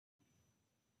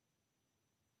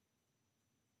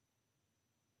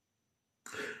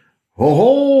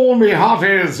Oh, me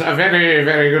hearties, a very,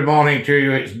 very good morning to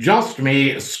you. It's just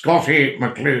me, Scotty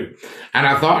McClue. And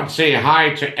I thought I'd say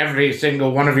hi to every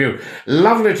single one of you.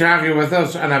 Lovely to have you with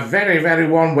us, and a very, very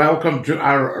warm welcome to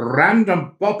our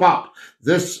random pop-up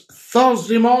this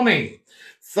Thursday morning.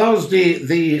 Thursday,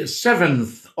 the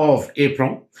 7th of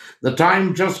April. The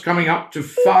time just coming up to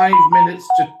 5 minutes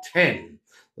to 10.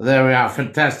 There we are,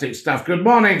 fantastic stuff. Good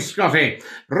morning, Scotty.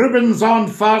 Ruben's on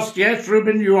first. Yes,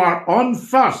 Ruben, you are on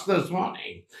first this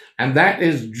morning. And that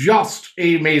is just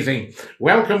amazing.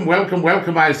 Welcome, welcome,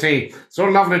 welcome, I say. So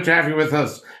lovely to have you with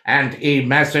us. And a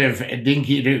massive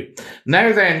dinky-doo.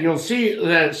 Now then, you'll see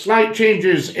slight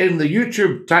changes in the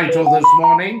YouTube title this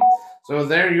morning. So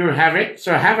there you have it.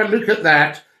 So have a look at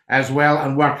that as well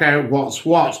and work out what's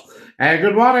what.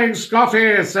 Good morning,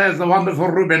 Scotty, says the wonderful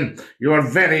Ruben. You are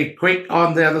very quick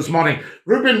on there this morning.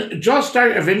 Ruben, just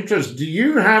out of interest, do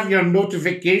you have your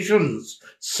notifications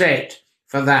set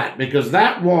for that? Because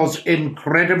that was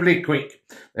incredibly quick.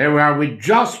 There we are. We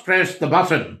just pressed the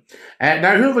button.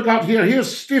 Now, who have we got here?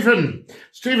 Here's Stephen.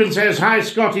 Stephen says, hi,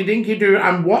 Scotty Dinky-Doo.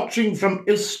 I'm watching from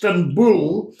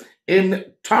Istanbul in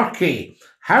Turkey.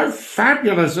 How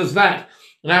fabulous is that?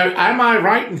 Now, am I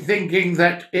right in thinking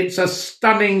that it's a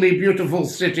stunningly beautiful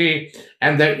city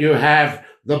and that you have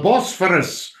the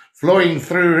Bosphorus flowing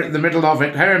through the middle of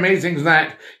it? How amazing is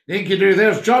that? Dinky-Doo,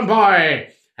 there's John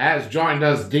Boy has joined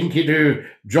us. Dinky-Doo,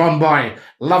 John Boy.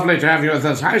 Lovely to have you with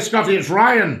us. Hi, Scotty, it's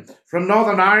Ryan from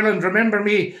Northern Ireland. Remember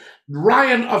me?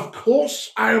 Ryan, of course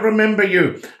I remember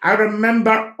you. I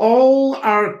remember all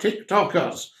our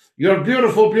TikTokers. You're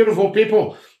beautiful, beautiful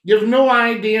people. You've no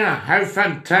idea how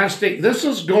fantastic. This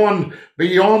has gone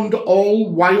beyond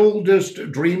all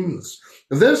wildest dreams.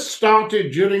 This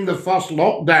started during the first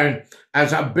lockdown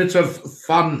as a bit of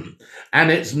fun.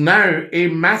 And it's now a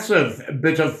massive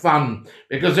bit of fun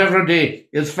because everybody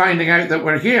is finding out that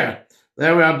we're here.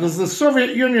 There we are. Does the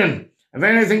Soviet Union have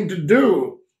anything to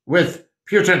do with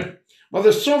Putin? Well,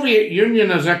 the Soviet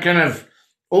Union is a kind of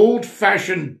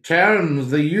old-fashioned term,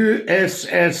 the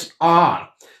USSR.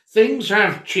 Things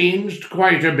have changed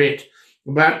quite a bit,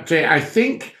 but I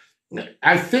think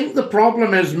the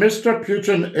problem is Mr.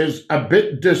 Putin is a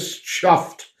bit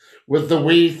dischuffed with the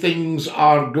way things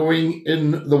are going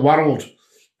in the world.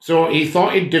 So he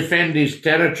thought he'd defend his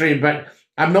territory, but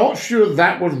I'm not sure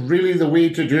that was really the way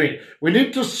to do it. We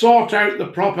need to sort out the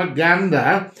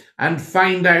propaganda and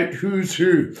find out who's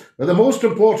who. But the most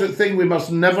important thing we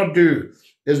must never do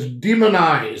is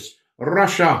demonize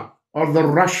Russia or the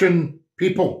Russian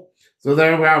people. So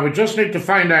there we are. We just need to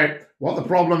find out what the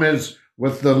problem is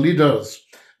with the leaders.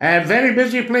 Very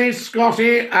busy place,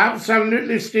 Scotty.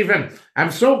 Absolutely, Stephen. I'm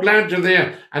so glad you're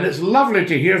there. And it's lovely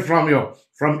to hear from you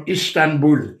from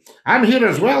Istanbul. I'm here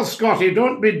as well, Scotty.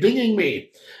 Don't be dinging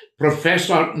me.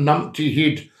 Professor Numpty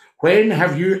Head, when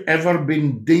have you ever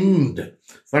been dinged?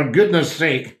 For goodness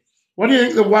sake. What do you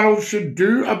think the world should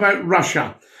do about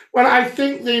Russia? Well, I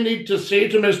think they need to say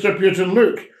to Mr. Putin,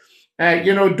 look,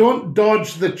 don't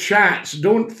dodge the chats.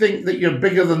 Don't think that you're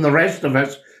bigger than the rest of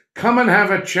us. Come and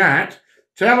have a chat.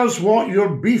 Tell us what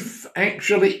your beef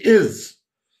actually is.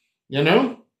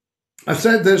 I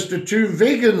said this to two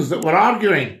vegans that were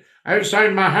arguing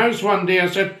outside my house one day. I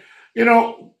said,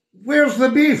 where's the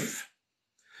beef?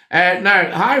 Now,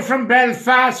 hi from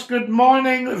Belfast. Good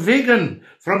morning, vegan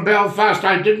from Belfast.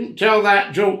 I didn't tell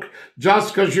that joke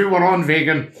just because you were on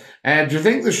vegan. Do you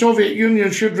think the Soviet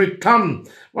Union should return?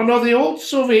 Well, no, the old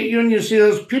Soviet Union, see,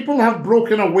 there's people have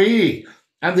broken away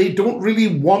and they don't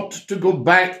really want to go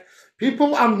back.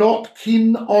 People are not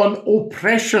keen on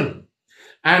oppression.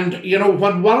 And,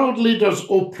 when world leaders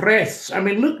oppress,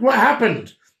 look what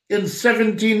happened in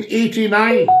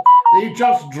 1789. They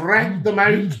just dragged them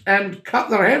out and cut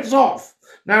their heads off.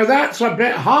 Now, that's a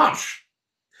bit harsh.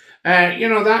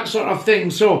 That sort of thing.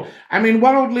 So,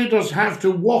 world leaders have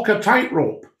to walk a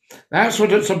tightrope. That's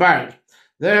what it's about.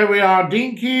 There we are,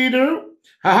 Dinky-Doo.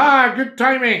 Ha-ha, good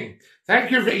timing.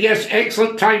 Thank you. Yes,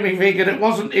 excellent timing, Vegan. It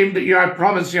wasn't aimed at you, I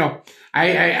promise you. I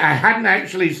hadn't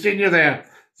actually seen you there.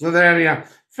 So there you are.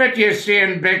 Fit you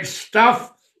saying big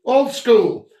stuff. Old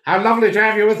school. How lovely to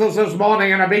have you with us this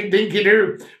morning, and a big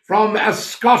Dinky-Doo from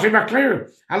Scotty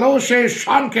McClue. Hello,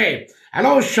 Shanky.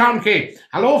 Hello, Shanky.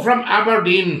 Hello from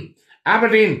Aberdeen.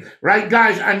 Aberdeen. Right,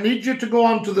 guys, I need you to go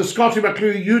on to the Scotty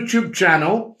McClue YouTube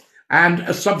channel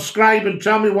and subscribe and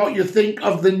tell me what you think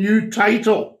of the new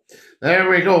title. There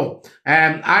we go.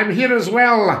 I'm here as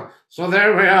well. So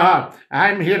there we are.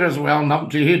 I'm here as well,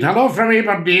 Numpty Head. Hello from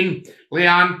Aberdeen.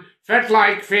 Leanne, fit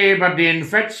like for Aberdeen.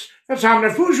 Fit's having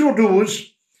a who's your do's.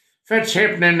 Fit's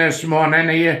happening this morning.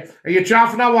 Are you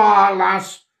chaffing a while,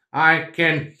 lass? I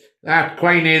can That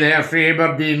Quiney there for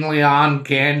Aberdeen, Leon,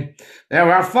 Ken. There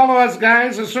we are. Follow us,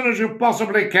 guys, as soon as you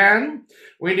possibly can.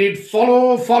 We need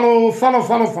follow. Now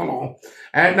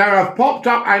I've popped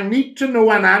up. I need to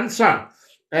know an answer.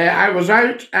 I was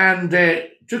out and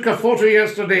took a photo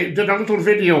yesterday, did a little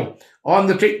video on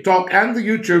the TikTok and the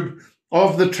YouTube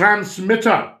of the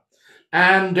transmitter.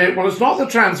 And, well, it's not the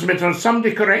transmitter.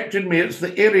 Somebody corrected me. It's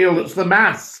the aerial. It's the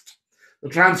mast. The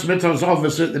transmitter's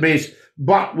obviously at the base.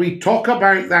 But we talk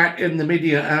about that in the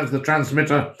media as the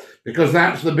transmitter because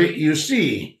that's the bit you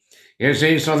see. You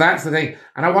see, so that's the thing.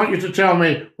 And I want you to tell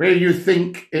me where you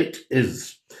think it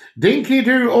is. Dinky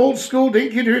Doo, old school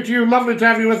Dinky Doo to you. Lovely to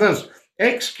have you with us.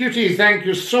 XQT, thank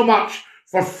you so much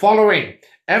for following.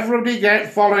 Everybody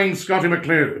get following Scottie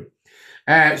McClue.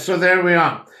 So there we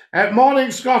are.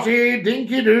 Morning, Scottie.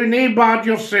 Dinky Doo, nae bad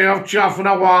yourself. Chuffing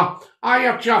awa.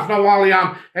 You're chuffing awa,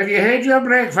 Liam. Have you had your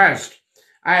breakfast?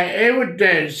 I would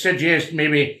suggest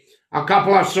maybe a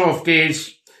couple of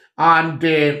softies and,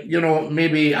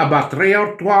 maybe a battery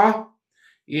or two.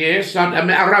 Yes, and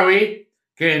a rowie.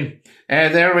 Okay.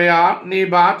 There we are. Nae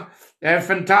bad.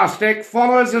 Fantastic.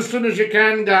 Follow us as soon as you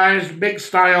can, guys. Big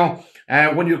style.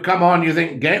 When you come on, you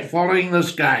think, get following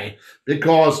this guy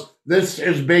because this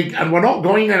is big and we're not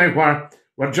going anywhere.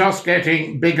 We're just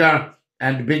getting bigger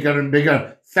and bigger and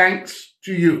bigger. Thanks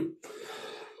to you.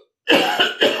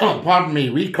 Pardon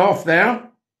me, week off there.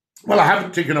 Well, I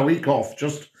haven't taken a week off,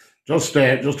 just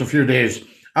a few days.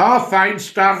 Fine,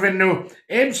 starving now.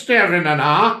 I'm starving and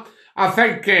I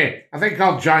think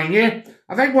I'll join you.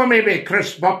 I think we'll maybe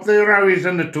crisp up the rowies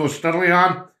in the toaster,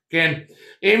 Leon. Ken.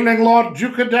 Evening, Lord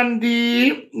Duke of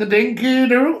Dundee. Dinky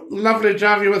Doo. Lovely to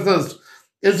have you with us.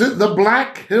 Is it the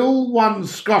Black Hill one,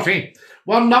 Scottie?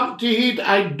 Well, numpty heed,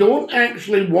 I don't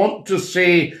actually want to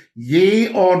say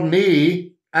yea or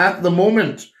nay at the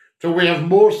moment till we have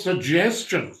more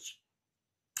suggestions.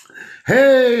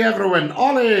 Hey, everyone.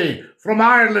 Ollie from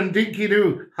Ireland, Dinky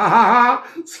Doo. Ha ha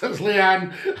ha, says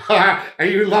Leanne. Are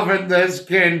you loving this,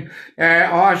 Ken?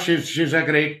 She's a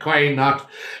great queen, that.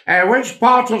 Which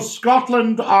part of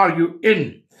Scotland are you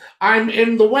in? I'm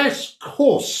in the West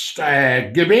Coast,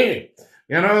 Gibby.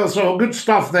 So good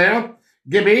stuff there.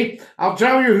 Gibby. I'll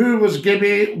tell you who was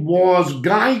Gibby was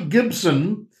Guy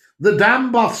Gibson, the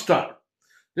dam buster.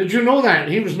 Did you know that?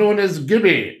 He was known as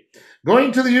Gibby.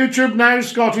 Going to the YouTube now,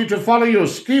 Scottie, to follow you.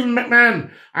 Stephen McMahon,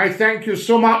 I thank you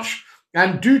so much.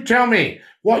 And do tell me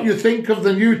what you think of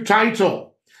the new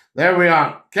title. There we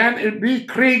are. Can it be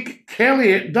Craig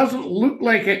Kelly? It doesn't look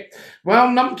like it. Well,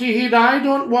 numpty heed, I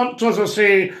don't want to, as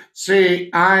I say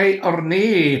aye or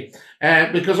nay.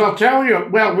 Because I'll tell you,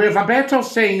 well, we have a better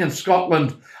saying in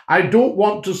Scotland. I don't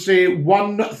want to say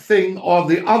one thing or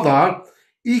the other.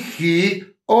 Ichi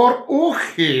or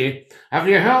oche. Have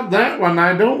you heard that one?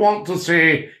 I don't want to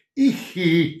say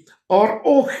ichi or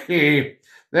oche.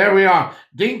 There we are.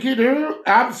 Dinky Doo,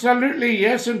 absolutely,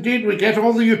 yes indeed, we get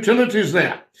all the utilities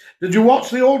there. Did you watch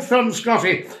the old film,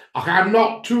 Scottie? I'm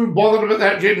not too bothered about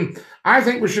that, Jaden. I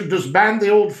think we should disband the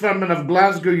old firm and have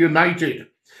Glasgow United.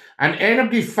 And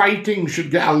anybody fighting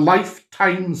should get a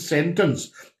lifetime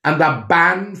sentence and a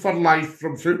ban for life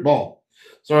from football.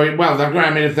 So, well,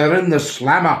 if they're in the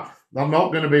slammer, they're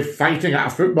not going to be fighting at a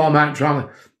football match,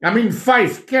 are they? I mean,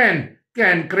 Fife, Ken,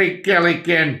 Craig Kelly,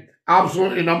 Ken.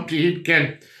 Absolutely numpty heed,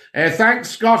 Ken. Thanks,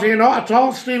 Scottie. Not at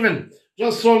all, Stephen.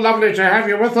 Just so lovely to have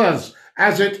you with us,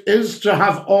 as it is to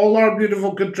have all our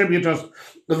beautiful contributors.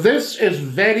 This is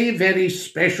very, very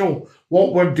special,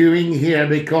 what we're doing here,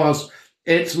 because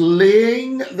it's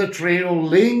laying the trail,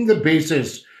 laying the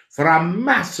basis for a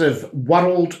massive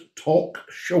world talk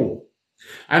show.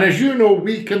 And as you know,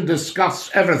 we can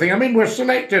discuss everything. I mean, we're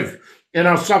selective in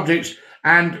our subjects,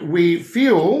 and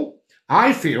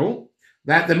I feel,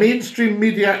 that the mainstream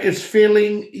media is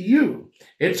failing you.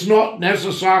 It's not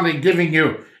necessarily giving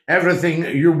you everything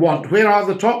you want. Where are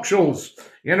the talk shows?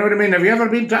 You know what I mean? Have you ever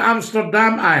been to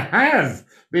Amsterdam? I have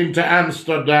been to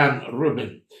Amsterdam,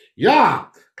 Ruben. Ja,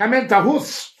 kom in te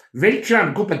huis. Weet je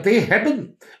een kopje thee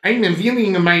hebben? Een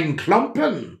wiening in mijn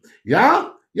klompen.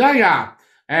 Ja? Ja.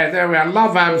 There we are.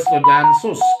 Love Amsterdam.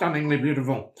 So stunningly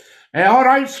beautiful. All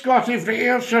right, Scottie, for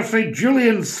Ayrshire, for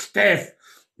Julian Steff.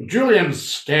 Julian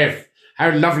Steff,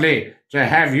 how lovely to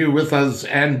have you with us.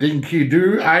 And Dinky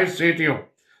Doo, I say to you.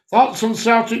 Thoughts on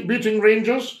Celtic beating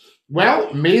Rangers?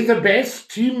 Well, may the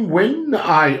best team win,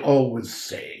 I always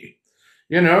say.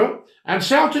 And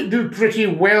Celtic do pretty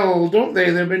well, don't they?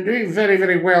 They've been doing very,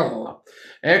 very well.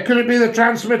 Could it be the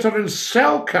transmitter in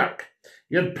Selkirk?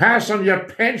 You'd pass on your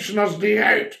pensioners' day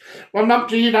out. Well,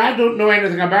 numpty, I don't know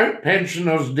anything about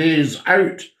pensioners' days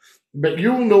out, but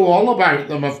you'll know all about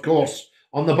them, of course,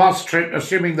 on the bus trip,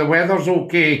 assuming the weather's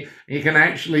okay, you can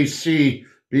actually see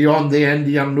beyond the end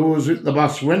of your nose out the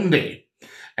bus window.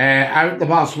 Out the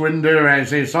bus window, I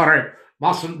say, sorry,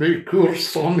 mustn't be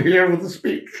coarse on here with the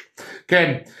speech.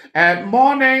 Okay.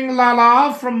 Morning,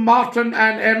 Lala, from Martin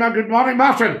and Emma. Good morning,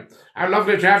 Martin. How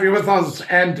lovely to have you with us,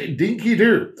 and dinky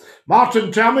do.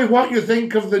 Martin, tell me what you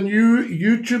think of the new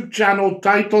YouTube channel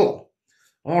title.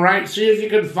 All right, see if you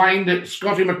can find it,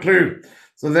 Scottie McClue.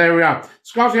 So there we are.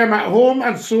 Scottie, I'm at home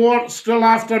and sore, still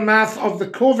aftermath of the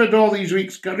COVID all these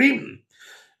weeks. Kareem,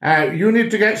 you need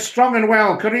to get strong and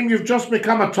well. Kareem, you've just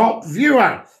become a top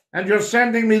viewer, and you're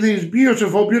sending me these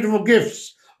beautiful, beautiful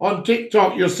gifts on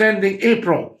TikTok. You're sending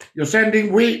April. You're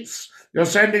sending weights. You're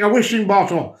sending a wishing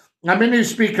bottle, a mini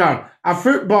speaker, a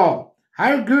football.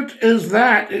 How good is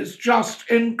that? It's just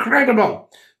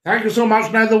incredible. Thank you so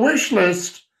much. Now, the wish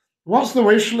list, what's the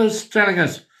wish list telling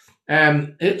us?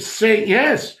 It's saying,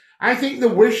 yes, I think the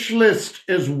wish list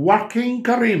is working,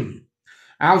 Kareem.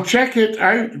 I'll check it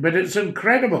out, but it's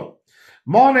incredible.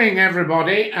 Morning,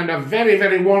 everybody, and a very,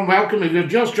 very warm welcome. If you've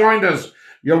just joined us,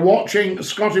 you're watching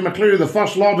Scottie McClue, the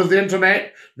first lord of the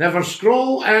internet. Never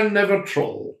scroll and never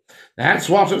troll. That's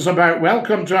what it's about.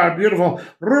 Welcome to our beautiful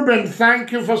Ruben.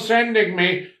 Thank you for sending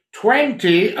me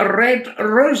 20 red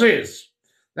roses.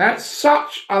 That's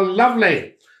such a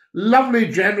lovely, lovely,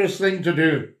 generous thing to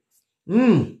do.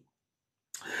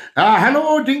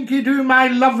 Hello, Dinky Doo, my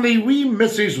lovely wee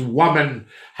Mrs. Woman.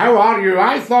 How are you?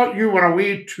 I thought you were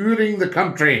away touring the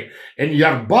country in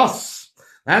your bus.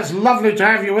 That's lovely to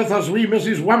have you with us, wee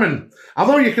Mrs. Woman.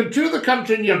 Although you can tour the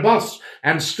country in your bus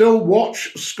and still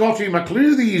watch Scottie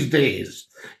McClue these days.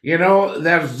 You know,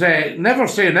 there's never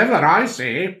say never, I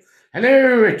say.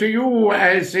 Hello to you,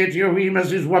 I say to you, wee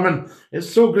Mrs. Woman. It's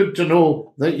so good to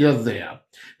know that you're there.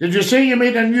 Did you say you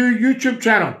made a new YouTube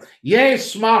channel?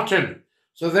 Yes, Martin.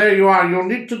 So there you are. You'll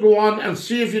need to go on and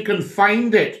see if you can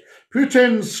find it. Put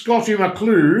in Scottie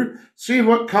McClue, see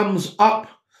what comes up,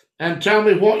 and tell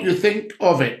me what you think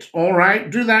of it. All right?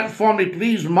 Do that for me,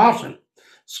 please, Martin.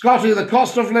 Scottie, the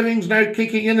cost of living's now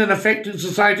kicking in and affecting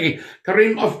society.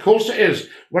 Kareem, of course it is.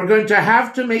 We're going to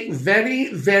have to make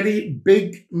very, very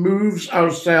big moves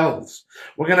ourselves.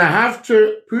 We're going to have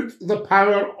to put the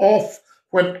power off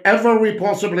whenever we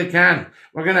possibly can.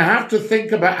 We're going to have to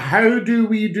think about how do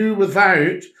we do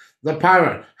without the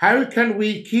power? How can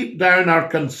we keep down our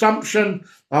consumption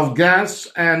of gas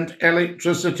and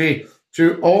electricity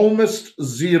to almost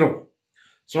zero?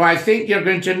 So I think you're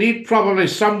going to need probably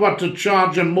somewhere to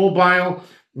charge a mobile,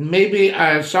 maybe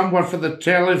somewhere for the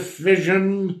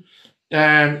television, but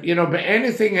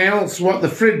anything else, the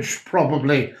fridge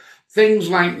probably, things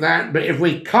like that. But if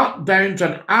we cut down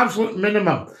to an absolute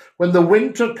minimum, when the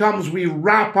winter comes, we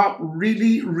wrap up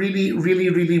really, really, really,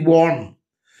 really warm,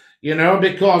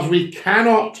 because we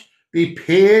cannot be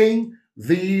paying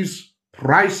these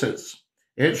prices.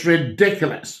 It's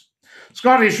ridiculous.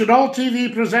 Scottie, should all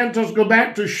TV presenters go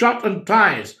back to shirt and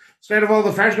ties instead of all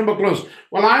the fashionable clothes?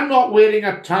 Well, I'm not wearing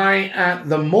a tie at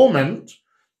the moment.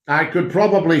 I could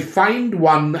probably find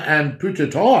one and put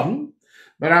it on,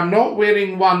 but I'm not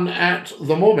wearing one at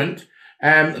the moment.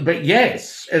 But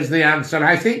yes, is the answer.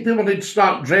 I think people need to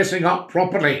start dressing up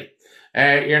properly,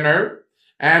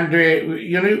 and,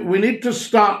 we need to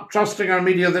start trusting our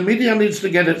media. The media needs to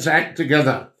get its act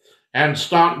together and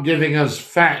start giving us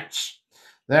facts.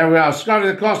 There we are. Scottie,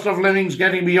 the cost of living's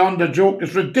getting beyond a joke.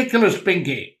 It's ridiculous,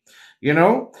 Pinky,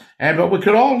 but we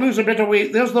could all lose a bit of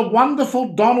weight. There's the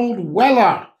wonderful Donald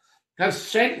Weller has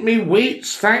sent me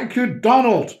weights. Thank you,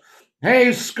 Donald.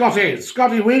 Hey, Scottie.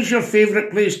 Scottie, where's your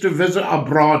favourite place to visit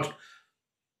abroad?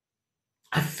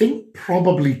 I think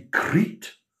probably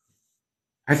Crete.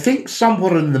 I think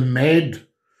somewhere in the Med.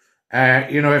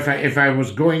 If I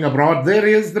was going abroad. There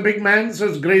he is, the big man,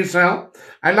 says Gracel.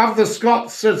 I love the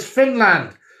Scots, says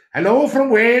Finland. Hello from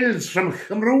Wales, from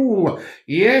Cymru.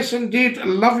 Yes, indeed,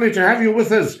 lovely to have you with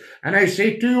us. And I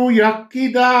say to you,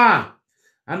 Yakida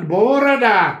and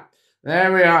Borada.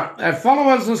 There we are. Follow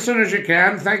us as soon as you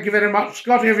can. Thank you very much.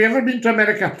 Scottie, have you ever been to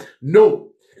America?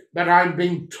 No, but I'm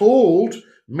being told,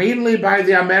 mainly by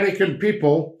the American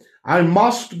people, I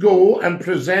must go and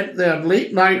present their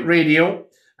late night radio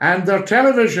and their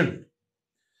television.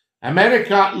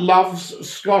 America loves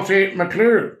Scottie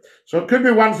McClue. So it could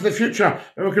be one for the future.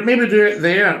 But we could maybe do it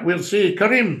there. We'll see.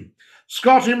 Kareem,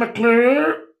 Scottie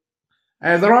McClue,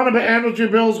 they're on about energy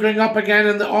bills going up again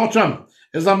in the autumn.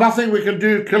 Is there nothing we can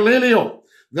do? Kalelio,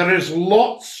 there is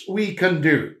lots we can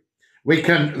do. We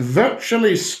can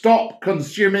virtually stop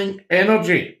consuming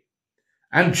energy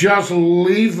and just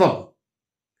leave them.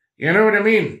 You know what I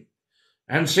mean?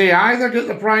 And say either get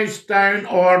the price down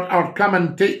or come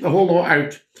and take the whole lot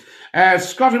out.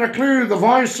 Scotty McClue, the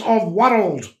voice of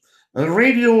world, the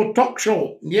radio talk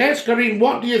show. Yes, Corinne,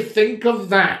 what do you think of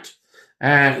that?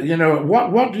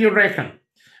 What do you reckon?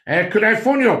 Could I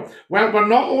phone you? Well, we're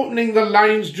not opening the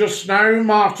lines just now,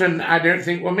 Martin, I don't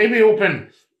think. We'll maybe open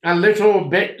a little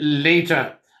bit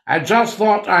later. I just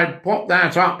thought I'd pop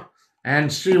that up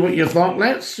and see what you thought.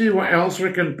 Let's see what else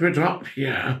we can put up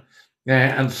here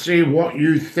and see what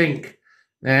you think.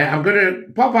 I'm going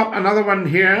to pop up another one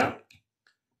here.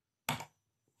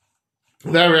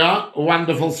 There we are.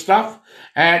 Wonderful stuff.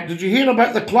 Did you hear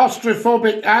about the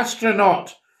claustrophobic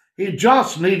astronaut? He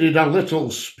just needed a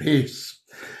little space.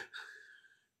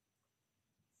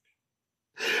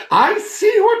 I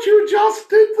see what you just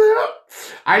did there.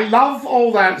 I love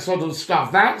all that sort of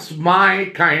stuff. That's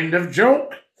my kind of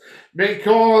joke.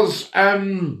 Because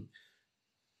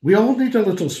we all need a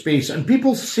little space. And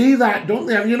people say that, don't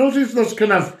they? Have you noticed there's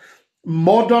kind of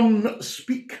modern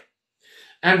speak?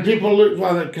 And people look,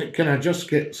 well, can I just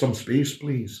get some space,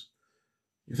 please?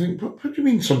 You think, what do you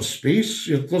mean some space?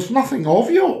 There's nothing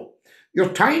of you.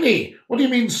 You're tiny. What do you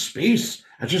mean space?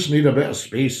 I just need a bit of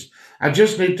space. I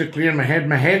just need to clear my head.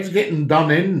 My head's getting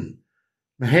done in.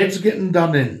 My head's getting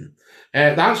done in.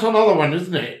 That's another one,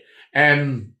 isn't it?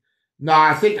 No,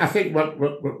 I think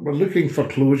we're looking for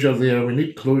closure there. We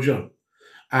need closure.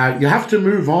 You have to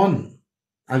move on.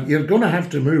 You're going to have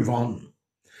to move on.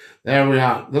 There we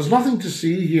are. There's nothing to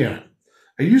see here.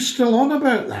 Are you still on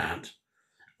about that?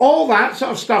 All that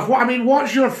sort of stuff.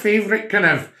 What's your favourite kind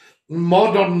of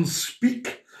modern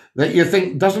speak that you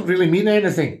think doesn't really mean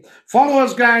anything? Follow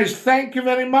us, guys. Thank you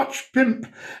very much, Pimp.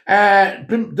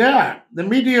 Pimp there. The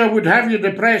media would have you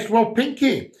depressed. Well,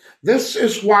 Pinky, this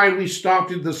is why we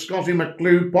started the Scotty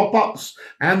McClue pop-ups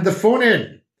and the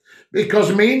phone-in.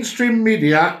 Because mainstream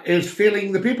media is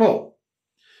failing the people.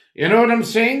 You know what I'm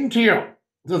saying to you?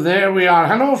 So there we are.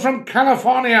 Hello from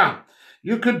California.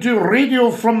 You could do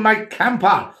radio from my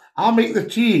camper. I'll make the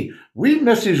tea. We,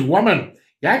 Mrs. Woman,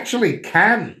 you actually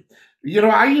can.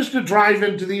 I used to drive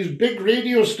into these big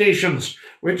radio stations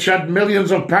which had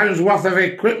millions of pounds worth of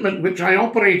equipment which I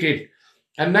operated.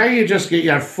 And now you just get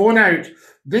your phone out.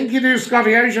 Dinky do,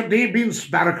 Scotty, how's your day been?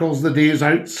 Sparkles, the day is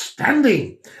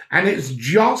outstanding. And it's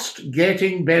just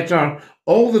getting better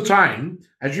all the time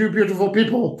as you beautiful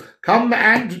people come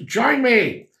and join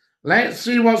me. Let's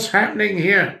see what's happening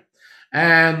here.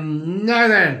 Now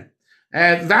then,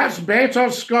 that's better,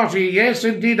 Scotty. Yes,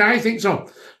 indeed, I think so.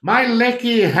 My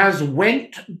lecky has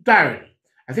went down.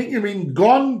 I think you mean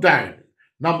gone down,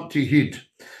 numpty head.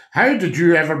 How did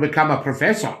you ever become a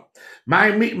professor?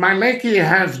 My lecky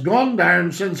has gone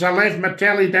down since I left my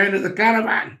telly down at the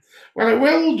caravan. Well, it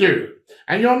will do.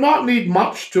 And you'll not need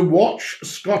much to watch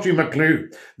Scotty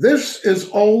McClue. This is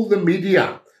all the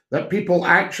media that people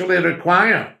actually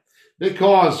require.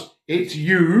 Because it's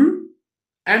you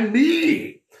and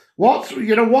me.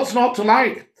 What's not to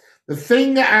like? The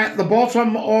thing at the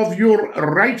bottom of your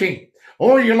writing.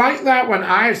 Oh, you like that one?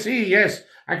 I see, yes.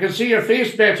 I can see your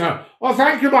face better. Oh,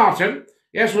 thank you, Martin.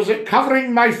 Yes, was it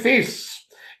covering my face?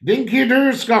 Dinky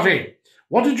do, Scotty.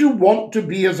 What did you want to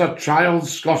be as a child,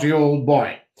 Scotty, old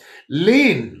boy?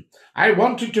 Lane, I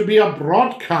wanted to be a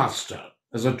broadcaster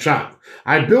as a chap.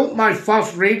 I built my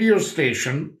first radio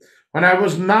station when I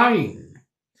was 9,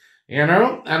 and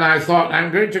I thought,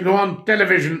 I'm going to go on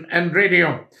television and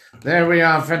radio. There we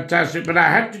are, fantastic. But I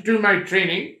had to do my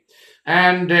training,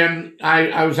 and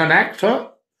I was an actor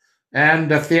and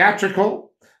a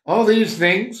theatrical, all these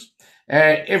things.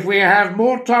 If we have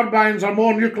more turbines or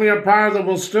more nuclear power, there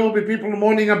will still be people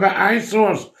moaning about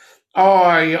eyesores.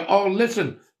 Oh,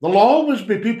 listen, there'll always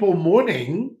be people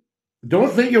moaning.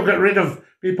 Don't think you'll get rid of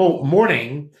people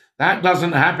moaning. That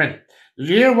doesn't happen. Did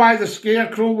you hear why the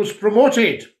Scarecrow was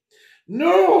promoted?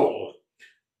 No.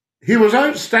 He was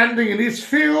outstanding in his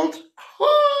field.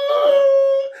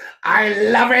 Oh, I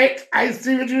love it. I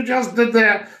see what you just did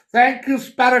there. Thank you,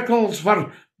 Sparkles,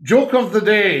 for joke of the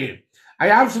day. I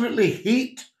absolutely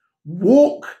hate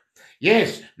woke.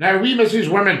 Yes, now we,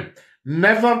 Mrs. Women,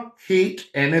 never hate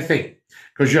anything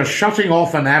because you're shutting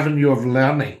off an avenue of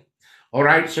learning. All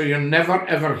right, so you never,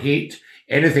 ever hate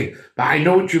anything. But I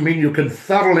know what you mean. You can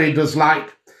thoroughly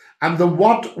dislike. And the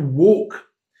word woke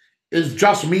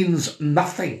just means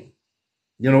nothing.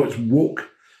 It's woke.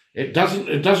 It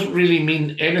doesn't really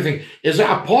mean anything. Is it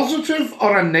a positive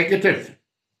or a negative?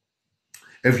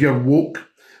 If you're woke,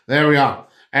 there we are.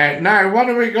 Now, what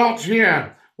have we got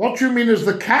here? What do you mean is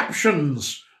the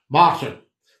captions, Martin?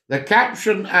 The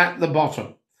caption at the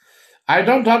bottom. I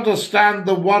don't understand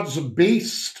the words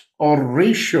based or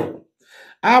ratio.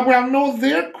 Well, no,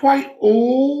 they're quite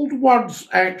old words,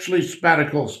 actually,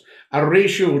 sparicles. A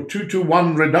ratio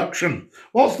 2-to-1 reduction.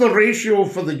 What's the ratio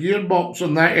for the gearbox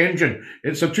on that engine?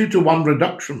 It's a 2-to-1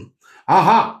 reduction.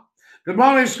 Aha. Good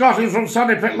morning, Scotty from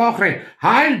sunny Pitlochry.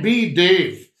 Hi, B.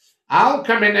 Dave. I'll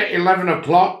come in at 11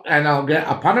 o'clock and I'll get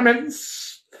a pun of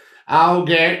mince. I'll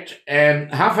get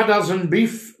half a dozen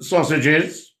beef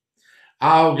sausages.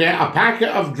 I'll get a packet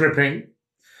of dripping.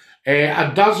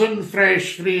 A dozen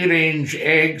fresh free-range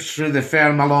eggs through the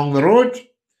farm along the road.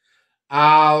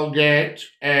 I'll get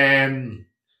a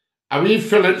wee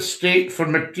fillet steak for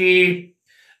my tea,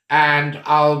 and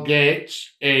I'll get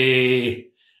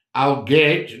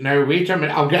now wait a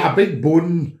minute, I'll get a big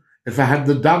bone. If I had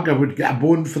the dug, I would get a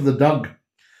bone for the dug.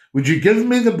 Would you give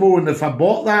me the bone if I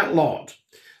bought that lot?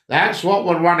 That's what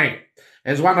we're running.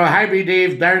 It's one of Hibby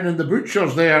Dave down in the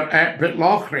butchers there at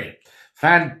Pitlochry.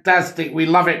 Fantastic, we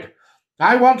love it.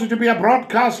 I wanted to be a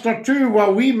broadcaster too.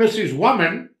 Well, we Mrs.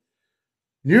 Woman,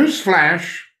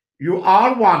 newsflash, you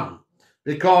are one,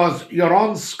 because you're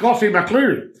on Scotty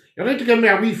McClue. You'll need to give me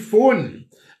a wee phone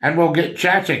and we'll get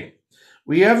chatting.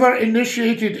 We ever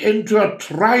initiated into a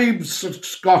tribe,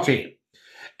 Scotty?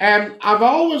 I've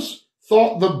always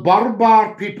thought the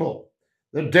Berber people,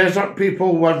 the desert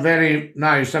people, were very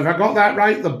nice. Have I got that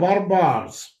right? The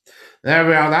Berbers. There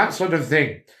we are, that sort of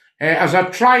thing. As a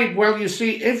tribe, well, you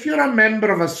see, if you're a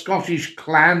member of a Scottish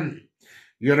clan,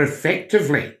 you're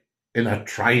effectively in a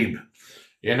tribe,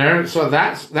 you know? So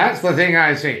that's the thing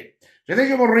I say. Do you think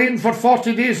it will rain for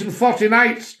 40 days and 40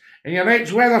 nights in your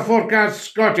next weather forecast,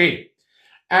 Scotty?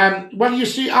 Well, you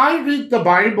see, I read the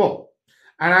Bible,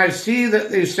 and I see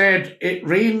that they said it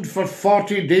rained for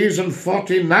 40 days and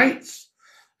 40 nights.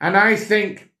 And I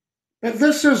think, but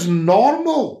this is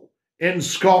normal in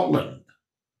Scotland.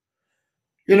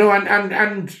 You know,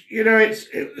 and you know, it's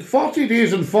 40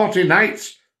 days and 40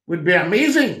 nights would be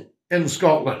amazing in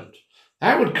Scotland.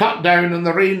 That would cut down on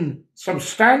the rain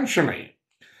substantially.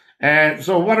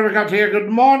 So what have we got here? Good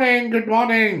morning, good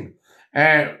morning.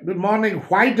 Good morning,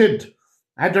 why did,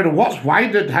 I don't know, what's why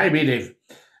did, hi, Dave.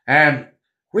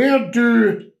 Where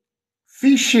do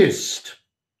fascist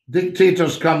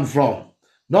dictators come from?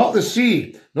 Not the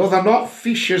sea. No, they're not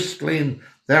fascist, Lane.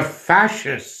 They're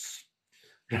fascists.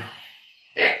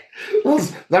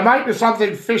 There might be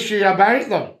something fishy about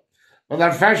them, but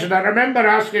they're fascist. I remember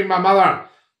asking my mother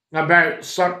about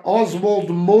Sir Oswald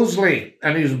Mosley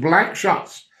and his black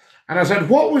shirts. And I said,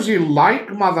 what was he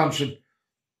like, Mother? And she said,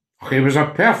 oh, he was a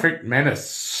perfect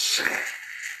menace.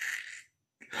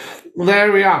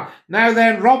 There we are. Now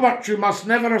then, Robert, you must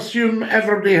never assume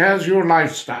everybody has your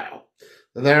lifestyle.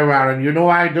 There we are. And you know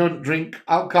I don't drink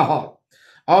alcohol.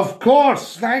 Of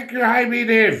course. Thank you, Jaime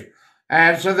Dave.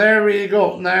 So there we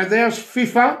go. Now there's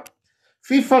FIFA.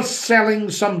 FIFA's selling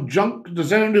some junk.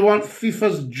 Does anybody want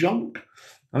FIFA's junk?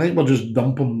 I think we'll just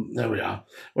dump them. There we are.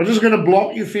 We're just going to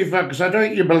block you, FIFA, because I don't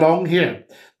think you belong here.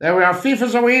 There we are.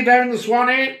 FIFA's away down the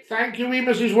Swanee. Thank you, wee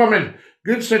Mrs. Woman.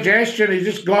 Good suggestion. He's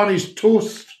just gone his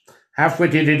toast.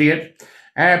 Half-witted idiot.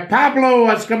 Pablo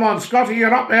has come on. Scotty,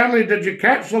 you're up early. Did you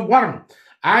catch the worm?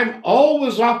 I'm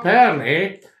always up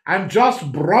early. I'm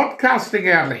just broadcasting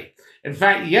early. In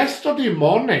fact, yesterday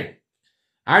morning,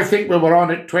 I think we were on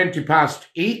at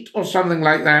 8:20 or something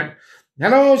like that.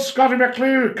 Hello, Scotty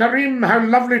McClue. Kareem, how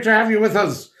lovely to have you with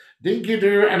us. Dinky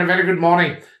do, and a very good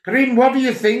morning. Kareem, what do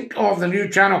you think of the new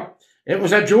channel? It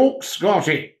was a joke,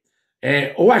 Scotty.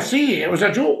 Oh, I see. It was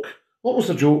a joke. What was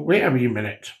the joke? Wait a wee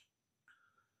minute.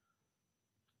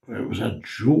 It was a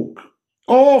joke.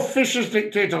 Oh, fishes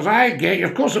dictators. I get you.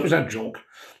 Of course it was a joke.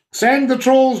 Send the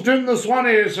trolls down the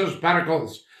Swanee, says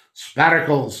Sparkles.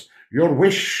 Sparkles, your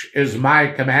wish is my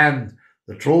command.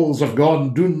 The trolls have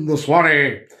gone down the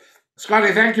Swanee.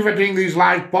 Scotty, thank you for doing these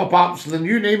live pop-ups. The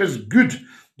new name is good. Do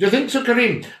you think so,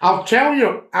 Kareem? I'll tell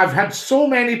you, I've had so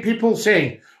many people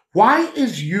saying, why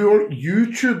is your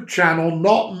YouTube channel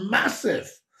not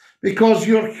massive? Because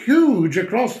you're huge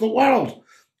across the world.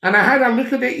 And I had a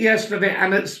look at it yesterday,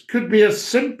 and it could be as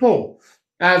simple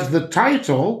as the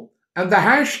title and the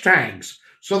hashtags.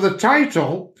 So the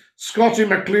title, Scotty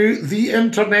McClue, the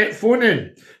internet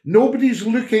phone-in. Nobody's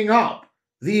looking up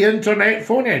the internet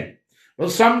phone-in. Well,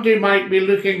 somebody might be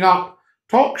looking up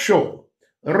talk show,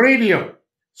 radio,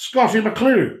 Scotty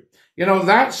McClue, you know,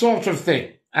 that sort of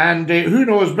thing. And who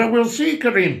knows, but we'll see,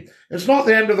 Kareem. It's not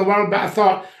the end of the world, but I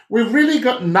thought we've really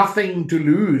got nothing to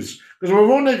lose because we've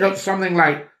only got something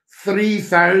like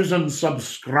 3,000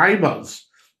 subscribers.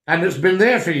 And it's been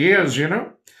there for years, you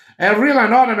know. Real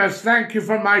Anonymous, thank you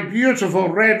for my beautiful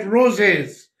red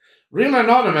roses. Real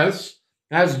Anonymous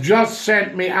has just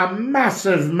sent me a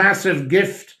massive, massive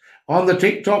gift on the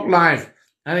TikTok Live.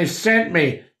 and he sent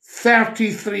me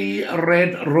 33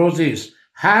 red roses.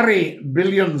 Harry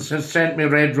Billions has sent me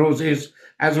red roses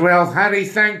as well. Harry,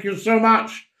 thank you so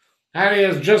much. Harry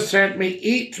has just sent me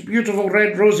 8 beautiful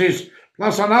red roses,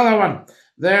 plus another one.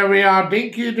 There we are.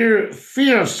 Dinky Doo,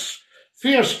 fierce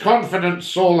confident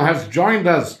soul has joined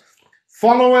us.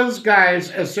 Follow us, guys,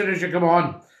 as soon as you come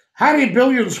on. Harry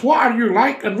Billions, what are you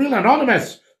like? And Real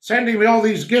Anonymous, sending me all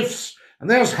these gifts. And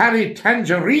there's Harry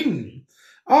Tangerine.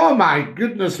 Oh, my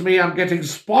goodness me, I'm getting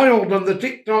spoiled on the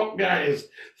TikTok, guys.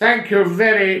 Thank you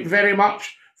very, very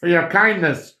much for your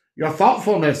kindness, your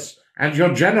thoughtfulness, and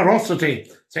your generosity,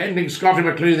 sending Scotty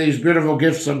McClue these beautiful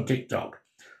gifts on TikTok.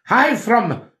 Hi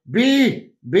from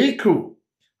Beku.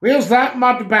 Where's that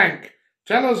mud bank?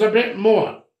 Tell us a bit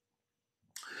more.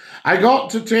 I got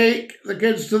to take the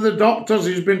kids to the doctors.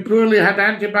 He's been poorly, had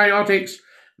antibiotics.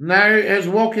 Now his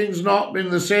walking's not been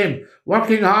the same.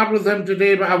 Working hard with him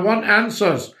today, but I want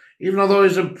answers, even although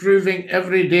he's improving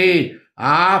every day.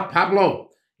 Ah,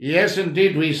 Pablo. Yes,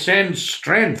 indeed, we send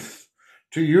strength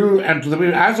to you and to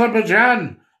the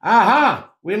Azerbaijan.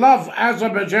 Aha, we love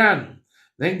Azerbaijan.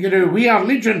 Thank you. We are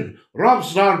Legion.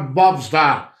 Robstar,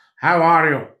 Bobstar. How are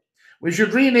you? We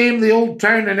should rename the old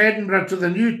town in Edinburgh to the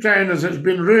new town, as it's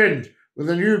been ruined with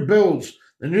the new builds.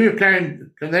 The new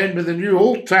town can then be the new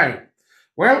old town.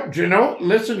 Well, do you know,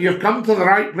 listen, you've come to the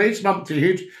right place, Numpty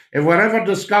Hood. If we're ever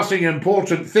discussing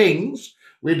important things,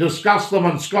 we discuss them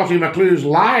on Scotty McClue's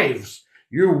lives.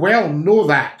 You well know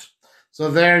that. So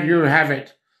there you have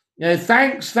it.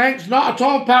 Thanks, not at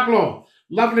all, Pablo.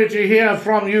 Lovely to hear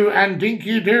from you and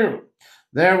Dinky Doo.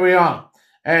 There we are.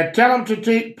 Tell him to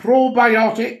take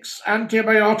probiotics.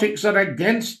 Antibiotics are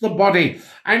against the body.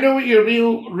 I know what you're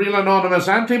real anonymous.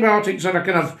 Antibiotics are a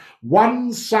kind of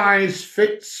one size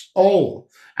fits all.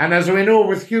 And as we know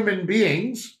with human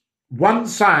beings, one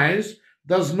size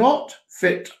does not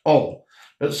fit all.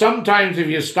 But sometimes if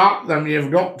you start them,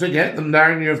 you've got to get them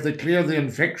down. You have to clear the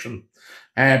infection.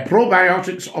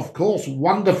 Probiotics, of course,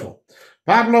 wonderful.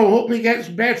 Pablo, hope he gets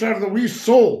better, the wee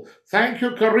soul. Thank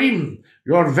you, Kareem.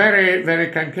 You're very,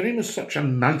 very kind. Kareem is such a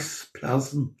nice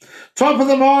person. Top of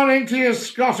the morning to you,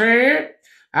 Scotty.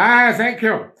 Ah, thank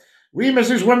you. Wee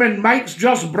Mrs. Women, Mike's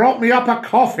just brought me up a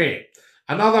coffee.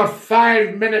 Another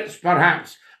 5 minutes,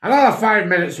 perhaps. Another 5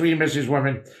 minutes, wee Mrs.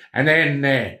 Women. And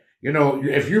then, you know,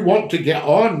 if you want to get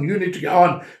on, you need to get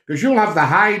on, because you'll have the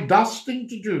high dusting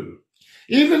to do.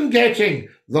 Even getting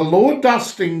the low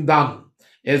dusting done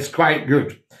is quite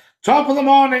good. Top of the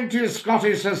morning to you,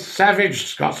 Scotty, says Savage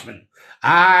Scotsman.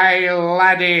 Aye,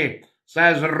 laddie,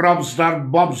 says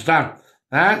Robster Bobster.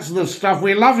 That's the stuff.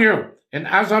 We love you in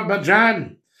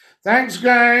Azerbaijan. Thanks,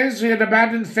 guys. He had a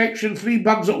bad infection, 3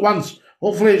 bugs at once.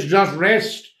 Hopefully it's just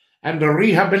rest and the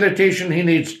rehabilitation he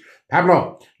needs.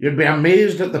 Pablo, you'd be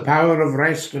amazed at the power of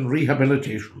rest and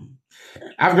rehabilitation.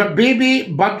 I've got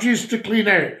baby budgies to clean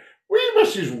out. Wee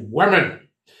Mrs. Women.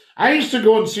 I used to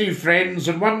go and see friends,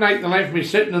 and one night they left me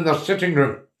sitting in their sitting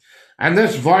room, and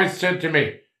this voice said to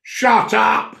me, "Shut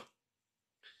up!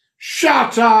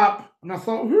 Shut up!" And I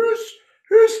thought,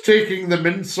 who's taking the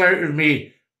mince out of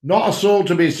me? Not a soul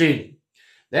to be seen.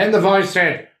 Then the voice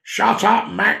said, "Shut up,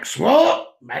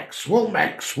 Maxwell, Maxwell,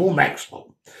 Maxwell,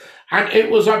 Maxwell." And it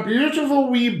was a beautiful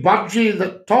wee budgie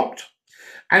that talked,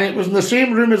 and it was in the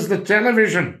same room as the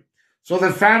television. So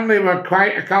the family were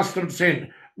quite accustomed to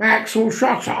saying, "Maxwell,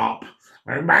 shut up.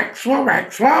 Maxwell,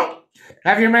 Maxwell.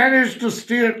 Have you managed to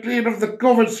steer clear of the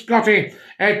COVID, Scotty?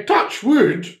 Touch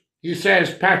wood," he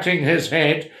says, patting his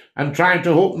head and trying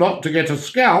to hope not to get a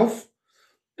scalp.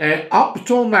 Up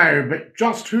till now, but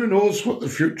just who knows what the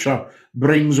future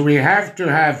brings. We have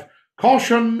to have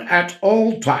caution at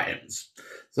all times.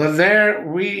 So there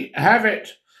we have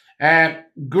it.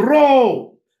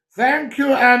 Grow. Thank you,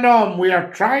 Anom. We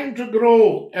are trying to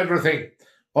grow everything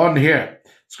on here.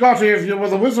 Scotty, if you were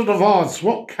the Wizard of Oz,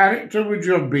 what character would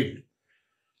you have been?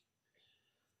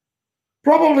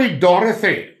 Probably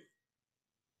Dorothy.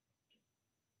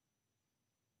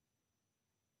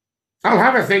 I'll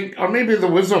have a think, or maybe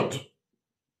the Wizard.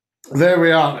 There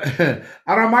we are.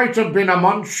 Or I might have been a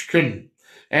Munchkin.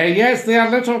 Yes, they are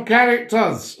little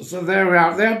characters. So there we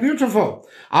are. They're beautiful.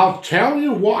 I'll tell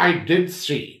you what I did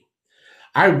see.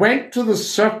 I went to the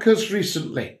circus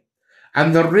recently,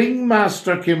 and the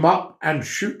ringmaster came up and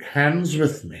shook hands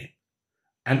with me.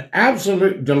 An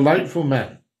absolute delightful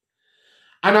man.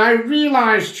 And I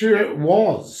realised who it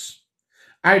was.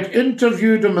 I'd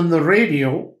interviewed him on the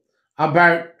radio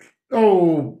about,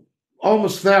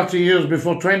 almost 30 years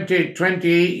before,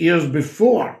 28 years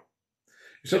before.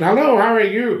 He said, "Hello, how are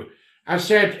you?" I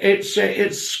said,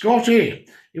 it's Scotty.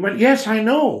 He went, "Yes, I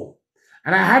know."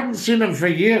 And I hadn't seen him for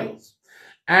years.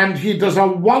 and he does a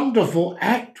wonderful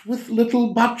act with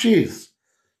little budgies.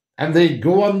 And they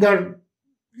go on their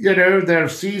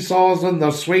seesaws and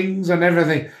their swings and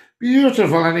everything.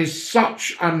 Beautiful, and he's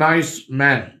such a nice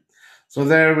man. So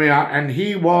there we are, and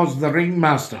he was the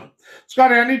ringmaster.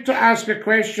 Scotty, I need to ask a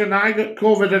question. I got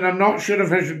COVID, and I'm not sure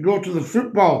if I should go to the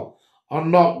football or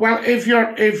not. Well, if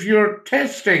you're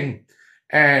testing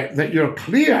that you're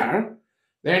clear,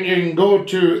 then you can go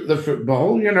to the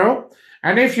football,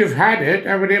 And if you've had it,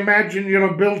 I would imagine you'll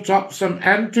have built up some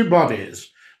antibodies.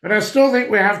 But I still think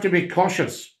we have to be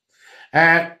cautious.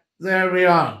 There we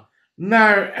are.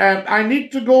 Now, I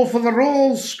need to go for the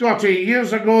rolls, Scotty.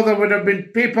 Years ago, there would have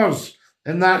been papers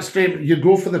in that statement. You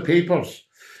go for the papers.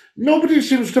 Nobody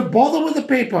seems to bother with the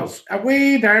papers.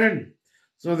 Away down.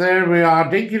 So there we are.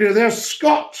 Dinky-doo. There,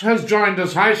 Scott has joined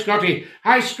us. Hi, Scotty.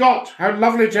 Hi, Scott. How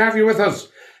lovely to have you with us.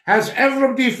 Has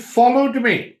everybody followed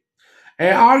me?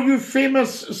 Are you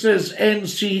famous, says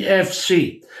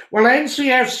NCFC. Well,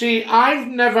 NCFC, I've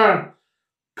never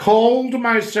called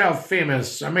myself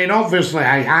famous. I mean, obviously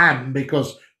I am,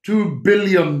 because 2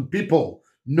 billion people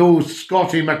know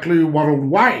Scotty McClue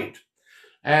worldwide.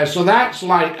 So that's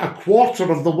like a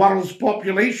quarter of the world's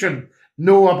population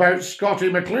know about Scotty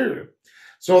McClue.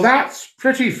 So that's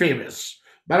pretty famous.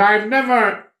 But I've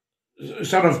never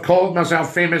sort of called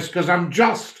myself famous, because I'm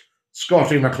just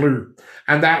Scotty McClue.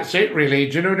 And that's it, really.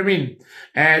 Do you know what I mean?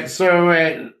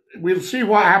 So we'll see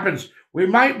what happens. We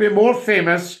might be more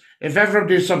famous if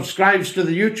everybody subscribes to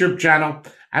the YouTube channel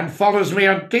and follows me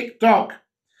on TikTok.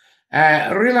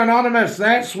 Real Anonymous,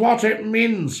 that's what it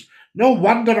means. No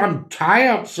wonder I'm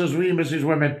tired, says wee Mrs.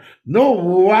 Women. No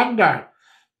wonder.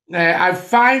 I've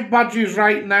 5 budgies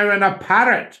right now and a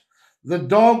parrot, the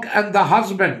dog and the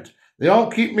husband. They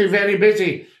all keep me very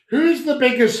busy. Who's the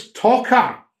biggest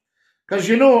talker? Because,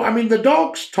 the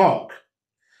dogs talk.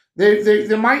 They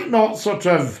might not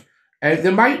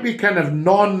they might be kind of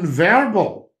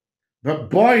non-verbal, but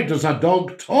boy, does a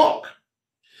dog talk.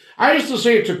 I used to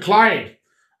say to Clyde,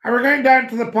 I were going down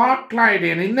to the park, Clyde,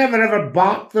 and he never ever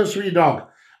barked, this wee dog.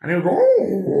 And he would go,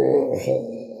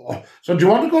 oh. So do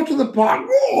you want to go to the park?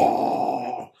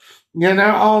 Oh.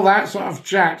 All that sort of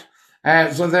chat.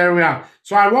 So there we are.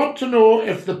 So I want to know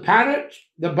if the parrot,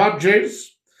 the budgies,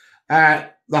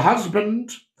 the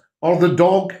husband, or the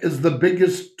dog is the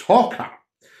biggest talker.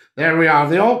 There we are.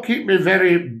 They all keep me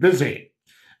very busy.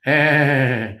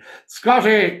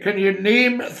 Scotty, can you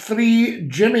name 3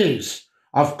 Jimmies?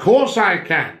 Of course I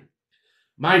can.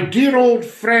 My dear old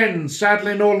friend,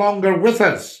 sadly no longer with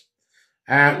us,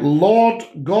 Lord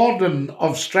Gordon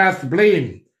of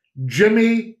Strathblane,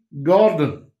 Jimmy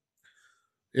Gordon.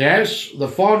 Yes, the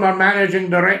former managing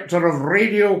director of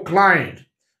Radio Clyde,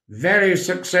 very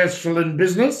successful in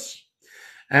business,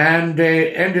 and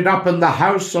ended up in the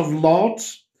House of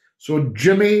Lords. So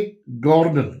Jimmy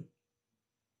Gordon.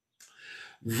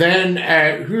 Then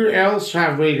who else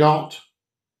have we got?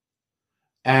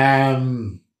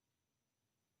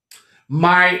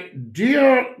 My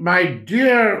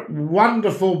dear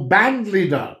wonderful band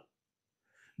leader,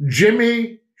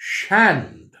 Jimmy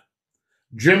Shand.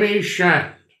 Jimmy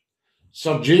Shand.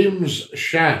 Sir James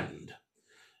Shand.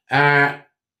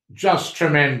 Just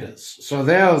tremendous. So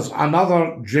there's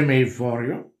another Jimmy for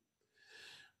you.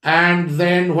 And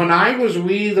then when I was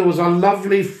wee, there was a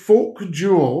lovely folk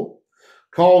duo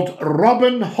called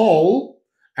Robin Hall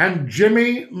and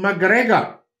Jimmy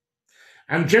McGregor.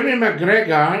 And Jimmy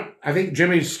McGregor, I think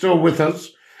Jimmy's still with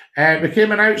us,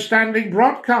 became an outstanding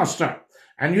broadcaster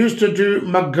and used to do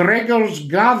McGregor's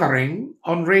Gathering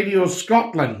on Radio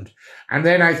Scotland. And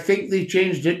then I think they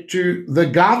changed it to The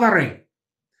Gathering,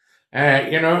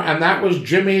 and that was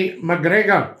Jimmy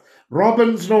McGregor.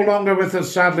 Robin's no longer with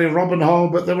us, sadly, Robin Hall,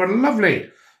 but they were lovely.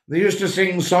 They used to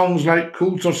sing songs like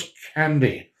Coulter's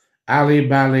Candy, Ali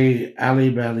Bally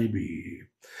Bee.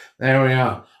 There we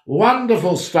are.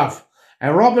 Wonderful stuff.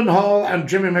 Robin Hall and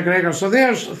Jimmy McGregor. So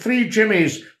there's 3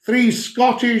 Jimmies, 3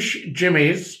 Scottish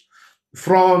Jimmies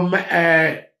from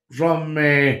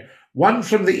one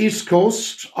from the East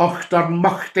Coast,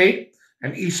 Ochtermuchte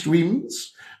and East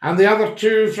Weems, and the other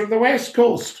 2 from the West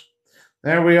Coast.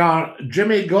 There we are,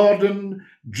 Jimmy Gordon,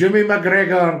 Jimmy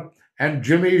McGregor, and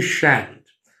Jimmy Shand.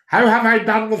 How have I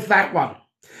done with that one?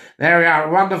 There we are,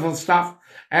 wonderful stuff.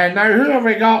 And now who have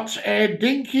we got?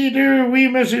 Dinky-doo, wee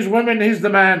Mrs. Women, he's the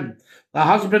man. The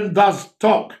husband does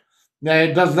talk.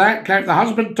 Does that count? The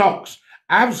husband talks.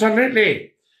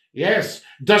 Absolutely. Yes.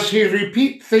 Does he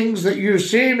repeat things that you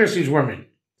say, Mrs. Women?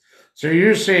 So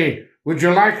you say, would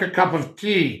you like a cup of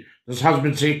tea? Does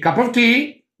husband say, cup of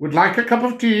tea? Would like a cup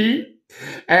of tea?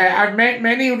 I've met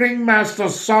many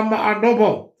ringmasters. Some are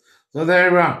noble. So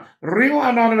they're real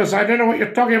anonymous. I don't know what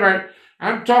you're talking about.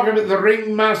 I'm talking about the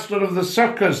ringmaster of the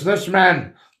circus. This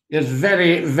man is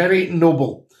very, very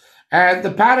noble.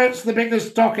 The parrot's the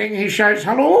biggest talking. He shouts,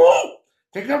 hello,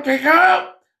 tickle,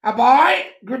 tickle, a bye,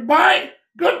 goodbye,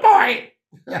 goodbye.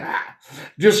 Do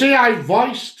you see I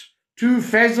voiced 2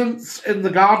 pheasants in the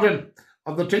garden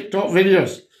of the TikTok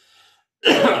videos?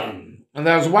 And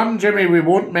there's one, Jimmy, we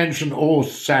won't mention. Oh,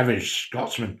 savage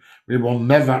Scotsman. We will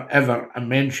never, ever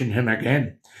mention him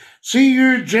again. See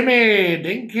you, Jimmy,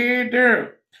 dinky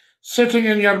dear, sitting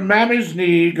in your mammy's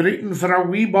knee, greeting for a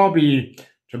wee bobby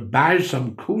to buy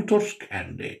some Coulter's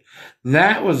candy.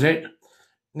 That was it.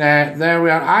 There we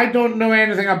are. I don't know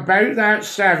anything about that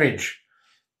savage.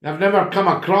 I've never come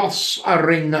across a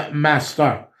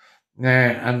ringmaster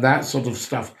and that sort of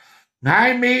stuff.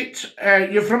 Hi, mate.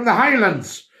 You're from the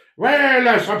Highlands. Well,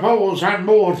 I suppose I'm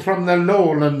more from the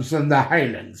lowlands than the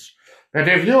Highlands. But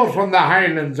if you're from the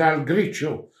Highlands, I'll greet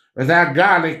you with a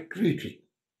Gaelic greeting.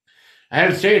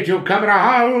 I'll say to you, Camera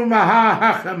ha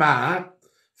maha hachama,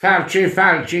 falchi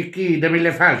falchi ki de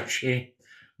mille falchi.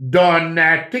 Don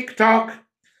TikTok,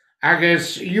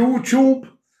 agus YouTube,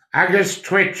 agus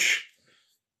Twitch.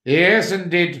 Yes,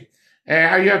 indeed.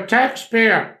 Are you a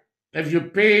taxpayer? If you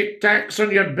pay tax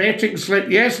on your betting slip,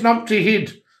 yes, numpty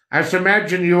heed. I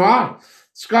imagine you are.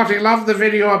 Scotty, love the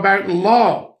video about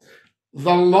law.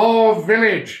 The Law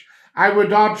Village. I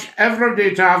would urge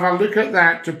everybody to have a look at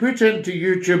that, to put into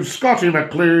YouTube Scotty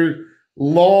McClue,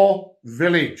 Law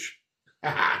Village.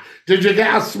 Did you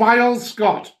get a smile,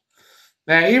 Scott?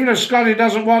 Even if Scotty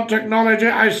doesn't want to acknowledge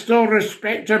it, I still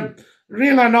respect him.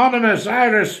 Real anonymous, I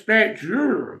respect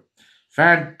you.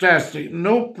 Fantastic,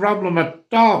 no problem at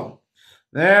all.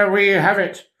 There we have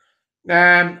it.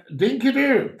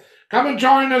 Dinky-doo. Come and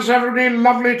join us, everybody.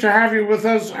 Lovely to have you with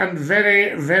us, and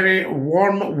very, very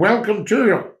warm welcome to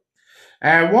you.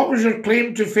 What was your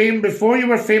claim to fame before you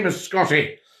were famous,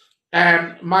 Scotty?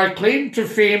 My claim to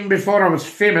fame before I was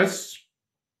famous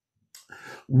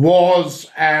was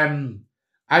I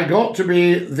got to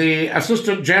be the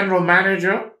Assistant General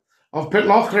Manager of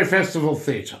Pitlochry Festival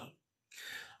Theatre.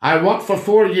 I worked for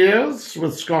 4 years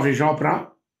with Scottish Opera.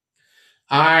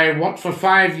 I worked for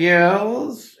 5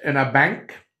 years in a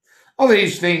bank. All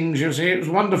these things, you see, it was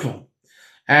wonderful.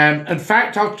 In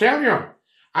fact, I'll tell you,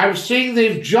 I was seeing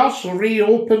they've just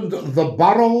reopened the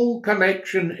Burrell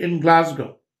Collection in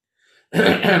Glasgow.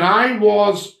 And I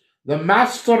was the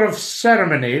Master of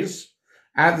Ceremonies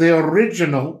at the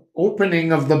original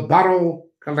opening of the Burrell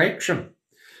Collection,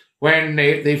 when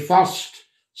they first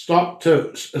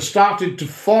started to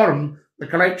form the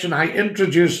collection. I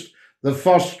introduced the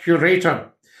first curator.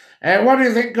 What do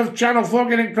you think of Channel 4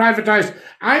 getting privatised?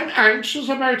 I'm anxious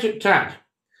about it, Tad.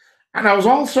 And I was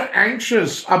also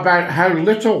anxious about how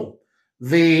little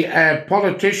the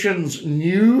politicians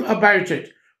knew about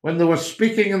it when they were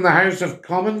speaking in the House of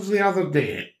Commons the other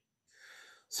day.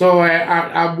 So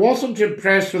I wasn't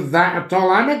impressed with that at all.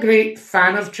 I'm a great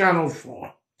fan of Channel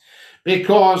 4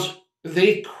 because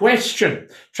they question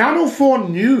Channel 4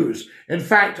 News. In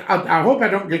fact, I hope I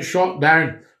don't get shot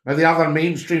down by the other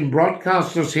mainstream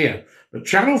broadcasters here, but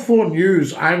Channel 4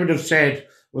 News, I would have said,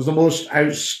 was the most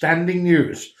outstanding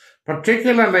news,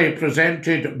 particularly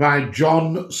presented by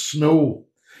Jon Snow.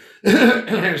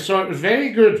 So it was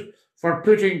very good for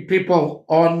putting people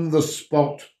on the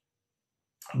spot.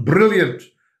 Brilliant,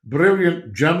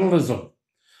 brilliant journalism,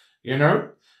 you know.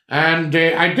 And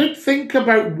I did think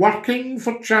about working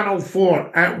for Channel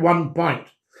 4 at one point.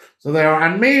 So there,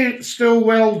 and may still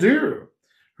well do.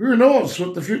 Who knows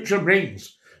what the future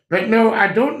brings? But no, I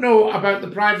don't know about the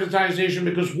privatisation,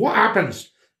 because what happens?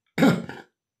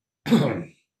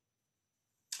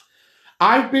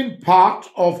 I've been part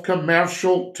of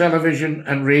commercial television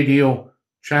and radio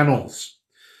channels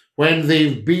when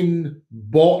they've been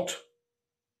bought.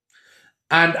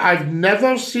 And I've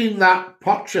never seen that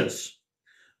purchase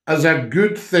as a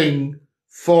good thing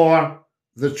for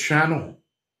the channel,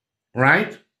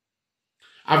 right?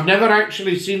 I've never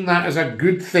actually seen that as a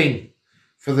good thing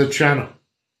for the channel.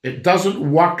 It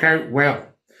doesn't work out well,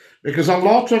 because a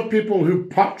lot of people who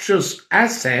purchase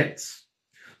assets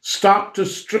start to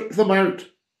strip them out.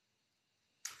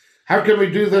 How can we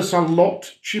do this a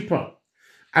lot cheaper?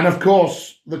 And of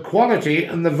course, the quality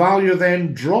and the value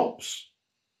then drops.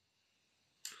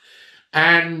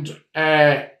 And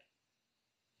a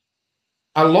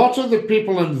lot of the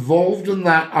people involved in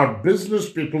that are business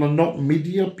people and not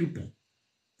media people.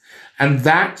 And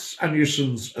that's a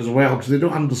nuisance as well, because they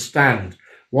don't understand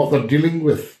what they're dealing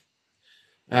with.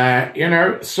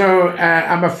 So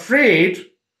I'm afraid,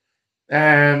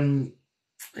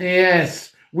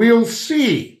 yes, we'll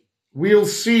see. We'll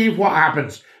see what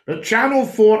happens. But Channel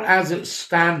 4, as it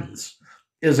stands,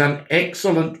 is an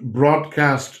excellent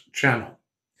broadcast channel.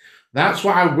 That's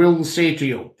what I will say to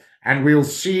you, and we'll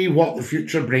see what the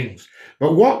future brings.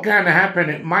 But what can happen,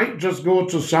 it might just go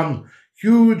to some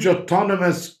huge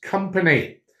autonomous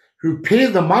company who pay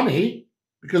the money,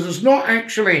 because it's not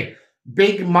actually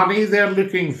big money they're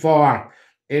looking for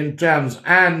in terms.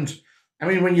 And, I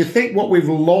mean, when you think what we've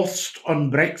lost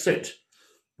on Brexit,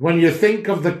 when you think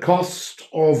of the cost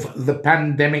of the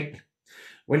pandemic,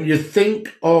 when you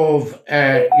think of,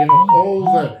 all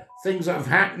the things that are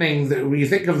happening, when you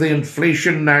think of the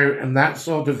inflation now and that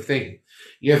sort of thing,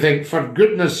 you think, for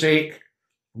goodness sake,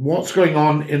 what's going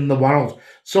on in the world?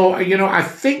 So, I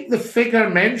think the figure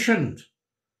mentioned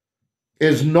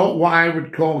is not what I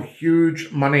would call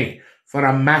huge money for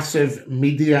a massive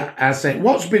media asset.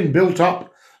 What's been built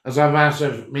up as a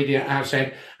massive media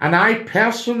asset? And I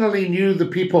personally knew the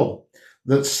people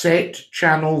that set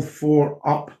Channel 4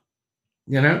 up,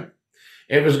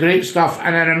 It was great stuff.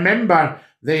 And I remember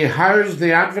they housed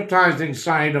the advertising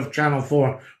side of Channel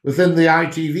 4 within the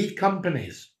ITV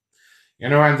companies,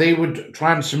 and they would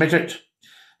transmit it.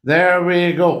 There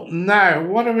we go. Now,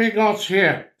 what have we got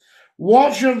here?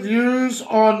 What's your views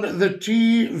on the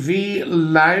TV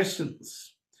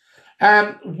license?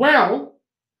 Well,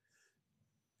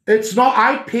 it's not,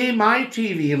 I pay my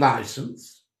TV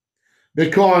license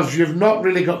because you've not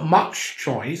really got much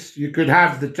choice. You could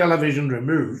have the television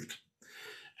removed.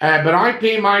 But I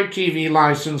pay my TV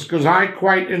license because I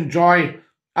quite enjoy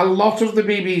a lot of the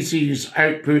BBC's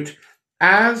output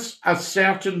as a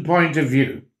certain point of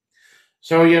view.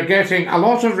 So you're getting a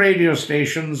lot of radio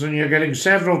stations and you're getting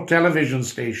several television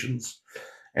stations,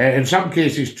 in some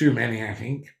cases too many, I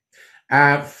think,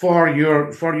 for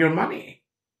your money,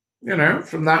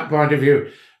 from that point of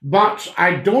view. But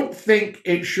I don't think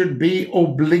it should be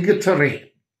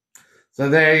obligatory. So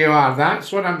there you are.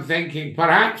 That's what I'm thinking.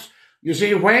 Perhaps, you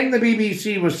see, when the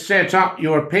BBC was set up, you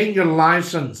were paying your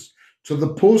license to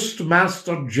the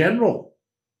Postmaster General.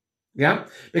 Yeah,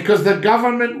 because the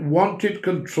government wanted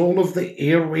control of the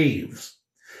airwaves.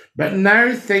 But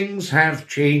now things have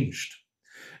changed.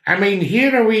 I mean,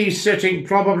 here are we sitting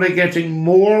probably getting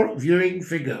more viewing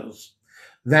figures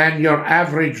than your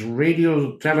average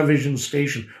radio television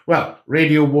station. Well,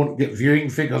 radio won't get viewing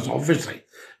figures, obviously.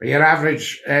 But your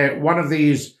average, one of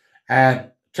these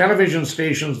television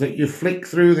stations that you flick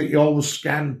through, that you always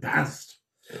scan past,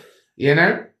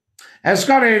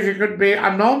 Scotty, if you could be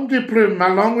a nom de plume,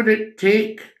 how long would it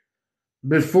take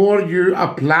before you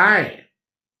apply?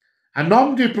 A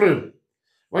nom de plume.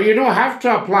 Well, you don't have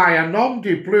to apply. A nom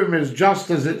de plume is, just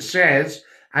as it says,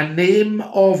 a name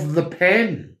of the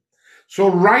pen. So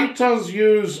writers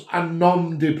use a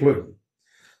nom de plume.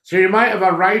 So you might have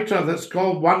a writer that's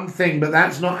called one thing, but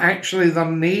that's not actually their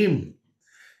name,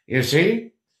 you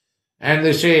see? And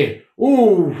they say,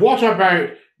 oh, what about,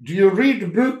 do you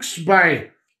read books by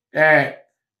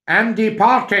Andy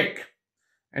Partick?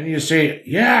 And you say,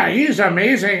 yeah, he's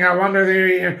amazing. I wonder,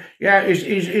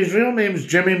 his real name's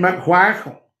Jimmy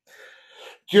McWackle.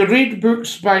 Do you read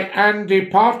books by Andy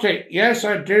Partick? Yes,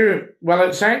 I do. Well,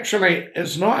 it's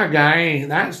not a guy.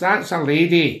 That's a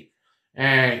lady,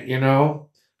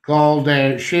 called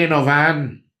Shane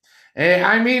O'Van.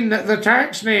 I mean, the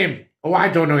tax name. Oh, I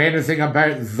don't know anything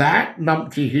about that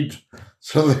numpty head.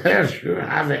 So there you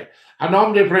have it. A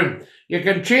nom de plume. You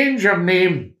can change your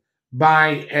name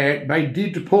by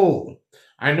deed poll.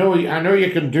 I know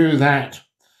you can do that.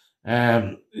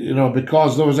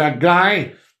 Because there was a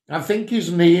guy, I think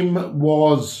his name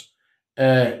was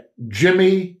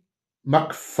Jimmy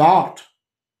McFart,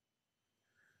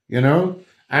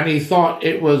 and he thought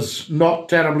it was not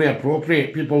terribly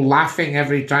appropriate. People laughing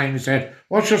every time he said,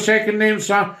 what's your second name,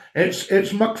 sir? It's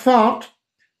McFart,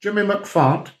 Jimmy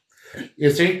McFart, you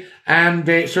see.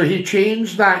 And so he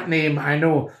changed that name, I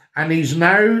know, and he's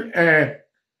now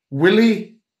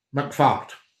Willie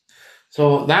McFart.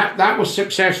 So that was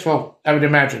successful, I would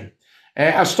imagine.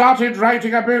 I started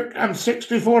writing a book. I'm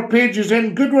 64 pages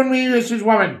in. Good one, me, Mrs.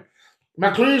 Woman.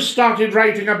 McClue's started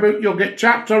writing a book. You'll get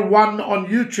chapter 1 on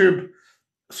YouTube.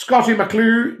 Scotty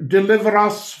McClue, Deliver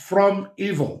Us from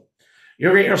Evil.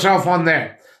 You get yourself on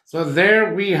there. So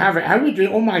there we have it. How we do?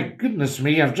 Oh my goodness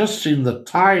me! I've just seen the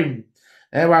time.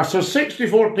 So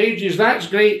 64 pages. That's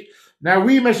great. Now,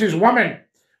 we, Mrs. Woman,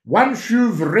 once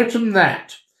you've written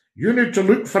that, you need to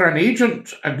look for an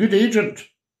agent, a good agent.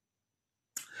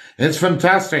 It's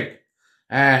fantastic.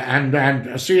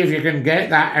 And see if you can get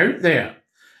that out there.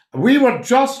 We were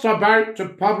just about to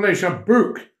publish a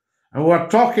book, and we're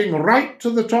talking right to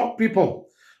the top people,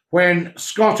 when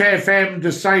Scott FM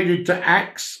decided to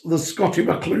axe the Scotty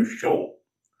McClue Show.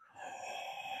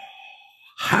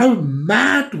 how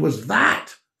mad was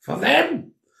that for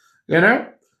them? You know?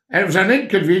 And it was an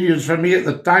inconvenience for me at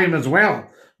the time as well.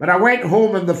 But I went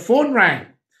home and the phone rang.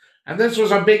 And this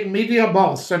was a big media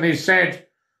boss. And he said,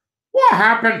 what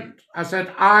happened? I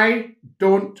said, I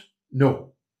don't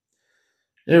know.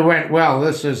 He went, well,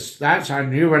 that's a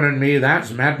new one on me.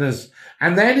 That's madness.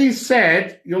 And then he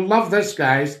said, you'll love this,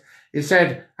 guys. He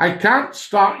said, I can't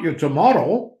start you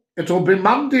tomorrow. It'll be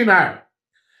Monday now.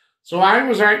 So I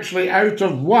was actually out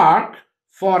of work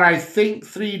for, I think,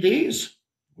 3 days.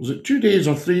 Was it 2 days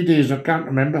or 3 days? I can't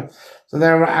remember. So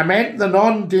I meant the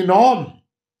non-denom.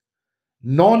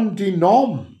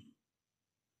 Non-denom.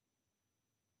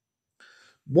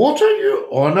 What are you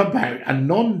on about? A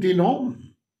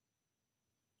non-denom?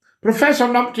 Professor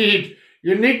Numpty,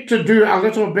 you need to do a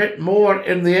little bit more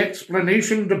in the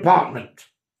explanation department,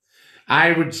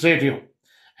 I would say to you.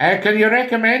 Can you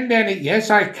recommend any? Yes,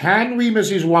 I can, wee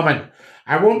Mrs. Woman.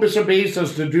 I won't be so base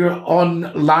as to do it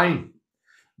online.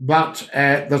 But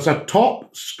there's a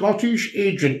top Scottish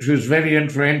agent who's very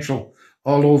influential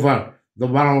all over the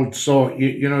world. So,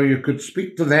 you could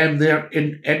speak to them there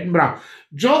in Edinburgh.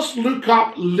 Just look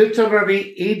up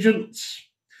literary agents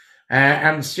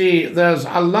and see there's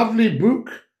a lovely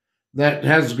book that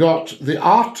has got the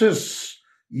artist's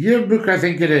yearbook, I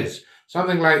think it is,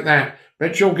 something like that.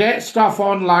 But you'll get stuff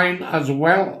online as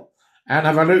well and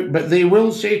have a look. But they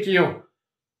will say to you,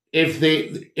 if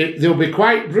they'll be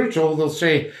quite brutal, they'll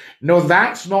say, no,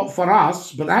 that's not for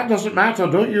us, but that doesn't matter.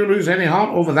 Don't you lose any heart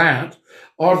over that.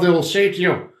 Or they'll say to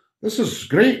you, this is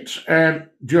great. Do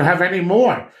you have any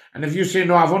more? And if you say,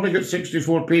 no, I've only got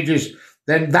 64 pages,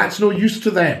 then that's no use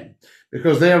to them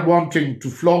because they're wanting to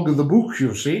flog the book,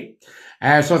 you see.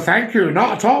 So thank you.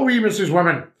 Not at all, wee Mrs.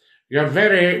 Woman. You're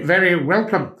very, very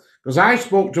welcome. Because I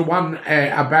spoke to one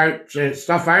about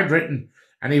stuff I'd written,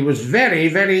 and he was very,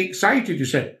 very excited. He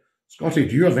said, Scotty,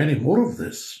 do you have any more of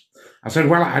this? I said,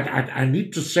 well, I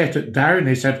need to set it down.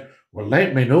 He said, well,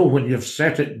 let me know when you've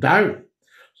set it down.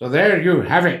 So there you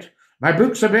have it. My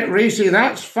book's a bit racy.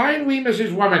 That's fine, wee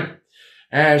Mrs. Woman.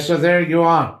 So there you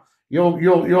are.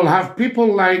 You'll have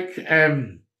people like,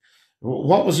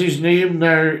 what was his name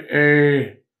now?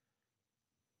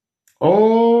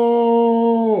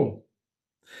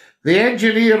 The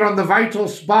engineer on the Vital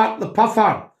Spark, the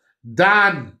puffer,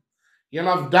 Dan. You'll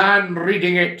have Dan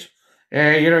reading it.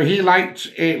 He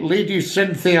liked Lady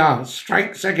Cynthia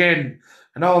Strikes Again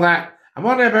and all that. I'm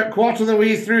only about a quarter of the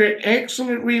way through it.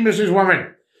 Excellent wee Mrs.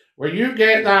 Woman. Well, you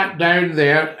get that down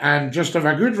there and just have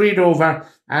a good read over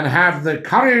and have the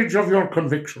courage of your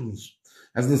convictions,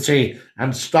 as they say,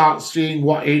 and start seeing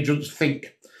what agents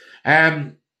think.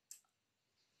 A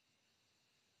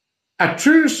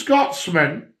true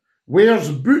Scotsman wears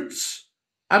boots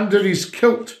under his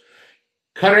kilt.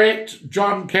 Correct,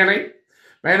 John Kelly.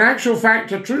 But in actual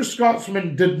fact, a true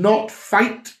Scotsman did not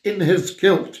fight in his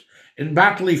kilt. In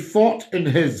battle, he fought in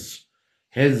his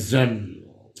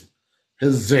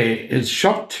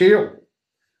short tail.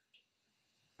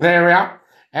 There we are.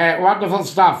 Wonderful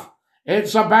stuff.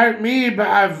 It's about me, but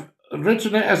I've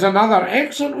written it as another.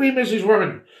 Excellent wee Mrs.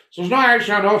 Woman. So it's not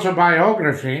actually an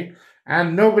autobiography,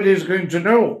 and nobody's going to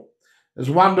know. It's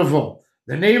wonderful.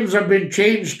 The names have been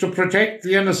changed to protect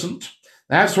the innocent.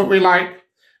 That's what we like.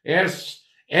 Yes.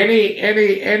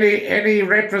 Any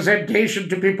representation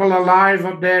to people alive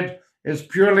or dead is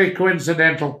purely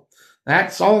coincidental.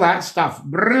 That's all that stuff.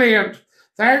 Brilliant.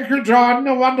 Thank you, John.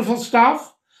 Wonderful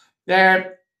stuff. Now,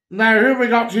 who have we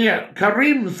got here?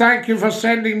 Kareem, thank you for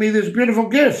sending me these beautiful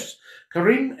gifts.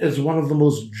 Kareem is one of the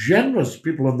most generous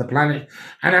people on the planet.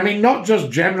 And I mean, not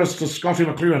just generous to Scotty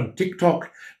McClue on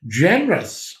TikTok,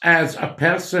 generous as a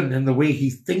person in the way he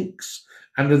thinks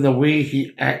and in the way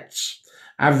he acts.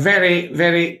 A very,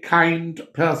 very kind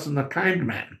person, a kind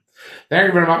man. Thank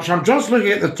you very much. I'm just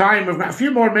looking at the time. We've got a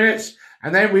few more minutes,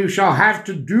 and then we shall have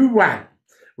to do one.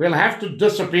 We'll have to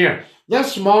disappear.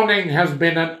 This morning has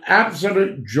been an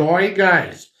absolute joy,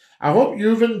 guys. I hope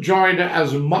you've enjoyed it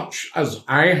as much as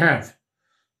I have.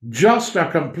 Just a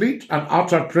complete and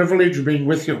utter privilege being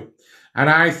with you.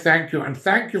 And I thank you. And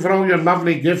thank you for all your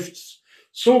lovely gifts.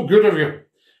 So good of you.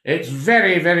 It's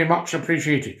very, very much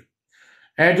appreciated.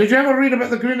 Did you ever read about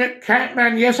the Greenock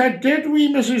Catman? Yes, I did,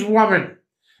 wee Mrs. Woman.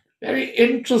 Very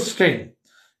interesting.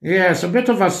 Yes, a bit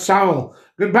of a soul.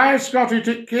 Goodbye, Scotty.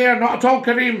 Take care. Not at all,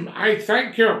 Kareem. I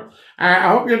thank you. I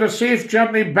hope you had a safe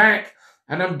journey back.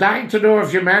 And I'm dying to know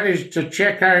if you managed to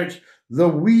check out the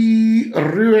wee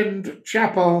ruined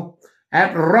chapel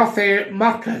at Rothay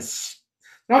Marcus.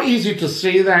 Not easy to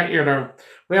say that,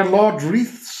 where Lord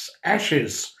Reith's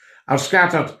ashes are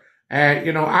scattered.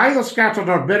 Either scattered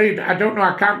or buried. I don't know.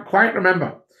 I can't quite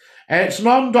remember. It's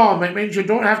non-dom. It means you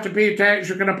don't have to pay tax.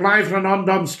 You can apply for a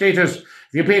non-dom status.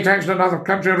 If you pay tax in another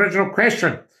country, original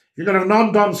question. If you're going to have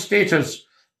non-dom status,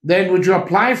 then would you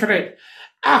apply for it?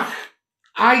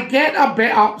 I get a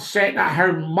bit upset at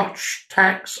how much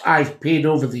tax I've paid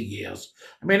over the years.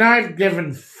 I mean, I've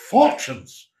given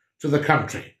fortunes to the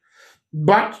country,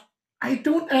 but I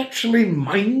don't actually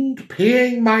mind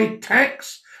paying my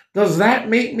tax. Does that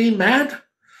make me mad?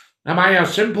 Am I a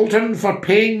simpleton for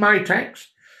paying my tax?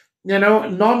 You know,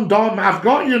 non-dom, I've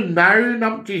got you now,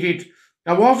 numpty head.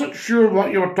 I wasn't sure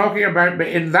what you were talking about, but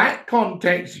in that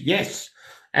context, yes.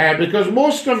 Because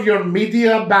most of your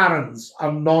media barons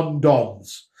are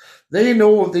non-doms. They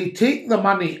know they take the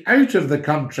money out of the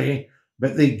country,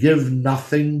 but they give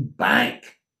nothing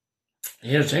back.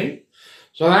 You see?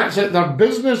 So that's it. Their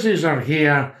businesses are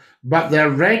here, but they're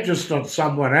registered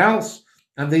somewhere else,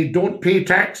 and they don't pay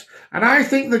tax. And I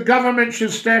think the government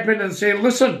should step in and say,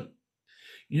 listen,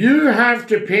 you have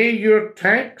to pay your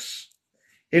tax.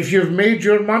 If you've made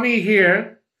your money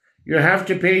here, you have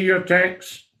to pay your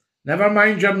tax. Never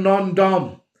mind your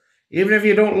non-dom. Even if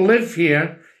you don't live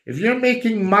here, if you're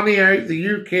making money out the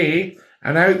UK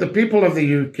and out the people of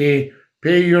the UK,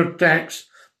 pay your tax.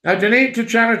 Now donate to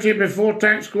charity before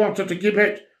tax quarter to keep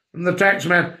it from the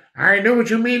taxman. I know what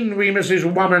you mean, wee Mrs.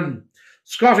 Woman.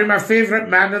 Scotty, my favourite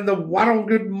man in the world.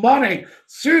 Good morning.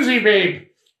 Susie, babe.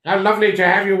 How lovely to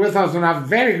have you with us, and a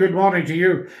very good morning to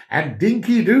you. And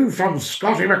dinky do from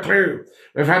Scotty McClue.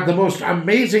 We've had the most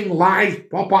amazing live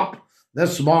pop-up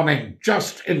this morning.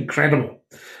 Just incredible.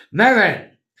 Now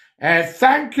then,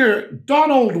 thank you.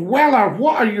 Donald Weller,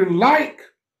 what are you like?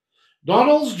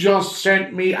 Donald's just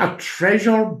sent me a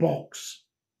treasure box.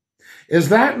 Is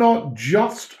that not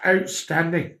just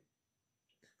outstanding?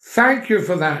 Thank you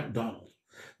for that, Donald.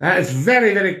 That is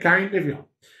very, very kind of you.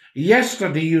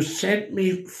 Yesterday you sent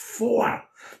me 4.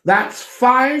 That's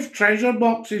 5 treasure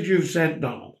boxes you've sent,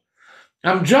 Donald.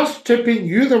 I'm just tipping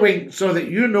you the wink so that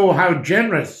you know how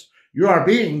generous you are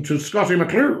being to Scotty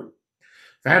McClue.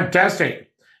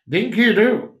 Fantastic. Dinky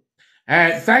do.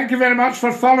 Thank you very much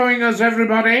for following us,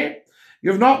 everybody.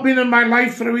 You've not been in my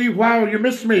life for a wee while. You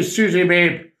missed me, Susie,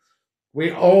 babe. We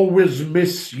always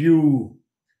miss you.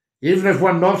 Even if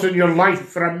we're not in your life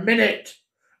for a minute,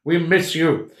 we miss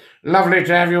you. Lovely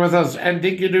to have you with us. And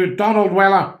dinky do. Donald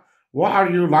Weller, what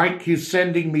are you like? He's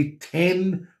sending me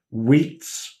 10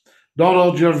 weights.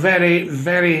 Donald, you're very,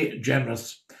 very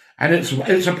generous. And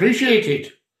it's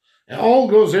appreciated. It all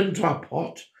goes into a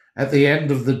pot at the end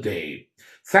of the day.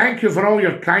 Thank you for all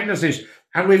your kindnesses.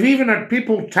 And we've even had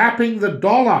people tapping the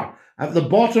dollar at the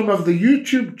bottom of the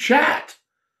YouTube chat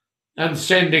and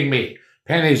sending me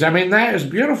pennies. I mean, that is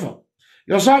beautiful.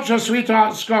 You're such a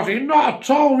sweetheart, Scotty. Not at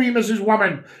all, wee Mrs.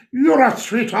 Woman. You're a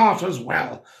sweetheart as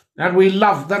well. And we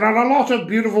love. There are a lot of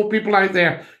beautiful people out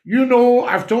there. You know,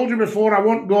 I've told you before, I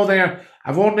won't go there.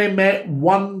 I've only met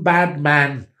one bad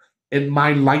man in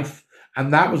my life,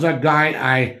 and that was a guy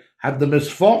I had the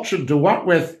misfortune to work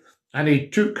with, and he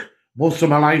took most of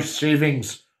my life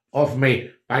savings off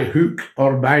me by hook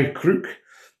or by crook.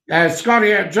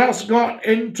 Scotty, I just got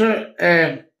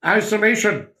into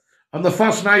isolation on the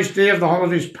first nice day of the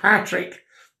holidays. Patrick,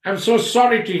 I'm so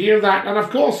sorry to hear that. And of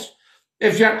course,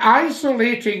 if you're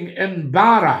isolating in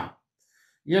Barra,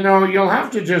 you know, you'll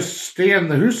have to just stay in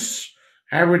the house,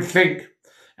 I would think.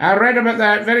 I read about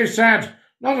that. Very sad.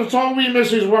 Not at all, wee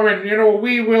Mrs. Woman. You know,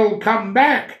 we will come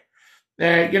back.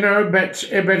 But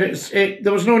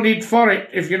there was no need for it,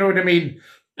 if you know what I mean.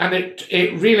 And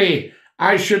it really,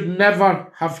 I should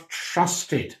never have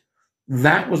trusted.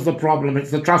 That was the problem.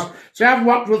 It's the trust. See, I've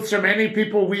worked with so many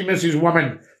people, wee Mrs.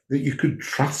 Woman, that you could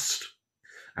trust.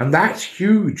 And that's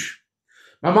huge.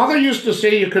 My mother used to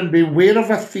say you can beware of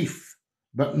a thief,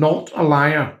 but not a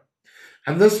liar.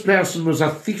 And this person was a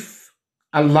thief,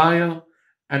 a liar,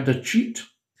 and a cheat.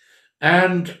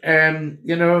 And,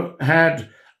 had,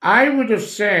 I would have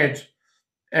said,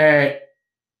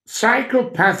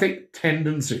 psychopathic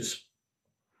tendencies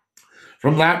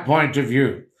from that point of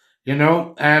view,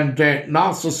 and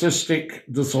narcissistic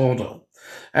disorder.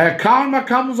 Karma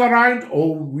comes around.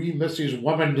 Oh, wee Mrs.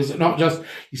 Woman, does it not just...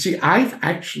 You see, I've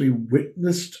actually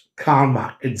witnessed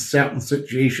karma in certain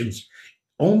situations,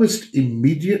 almost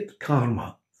immediate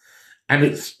karma. And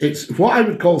it's what I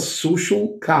would call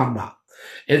social karma.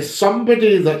 It's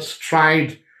somebody that's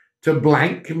tried to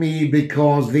blank me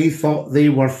because they thought they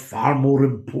were far more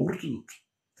important.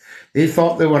 They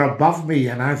thought they were above me,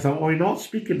 and I thought, oh, you're not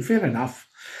speaking, fair enough.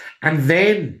 And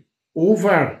then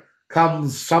over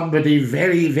comes somebody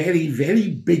very, very, very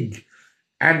big,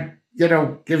 and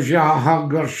gives you a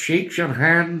hug or shakes your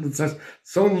hand and says,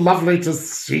 so lovely to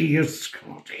see you,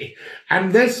 Scotty.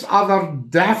 And this other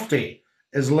dafty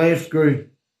is left going,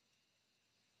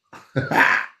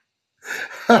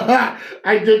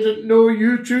 I didn't know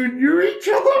you two knew each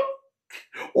other.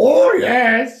 Oh,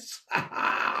 yes.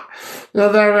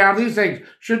 So there we are, these things.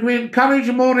 Should we encourage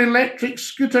more electric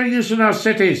scooter use in our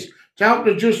cities to help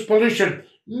reduce pollution?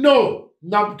 No,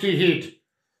 numpty heat.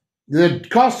 They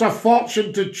cost a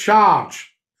fortune to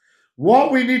charge.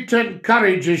 What we need to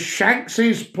encourage is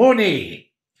Shanksy's pony.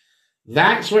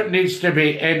 That's what needs to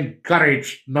be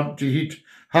encouraged, numpty heat.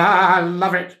 I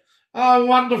love it. Oh,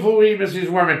 wonderful wee Mrs.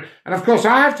 Worman. And of course,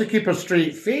 I have to keep a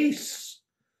straight face.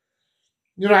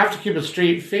 I have to keep a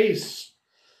straight face.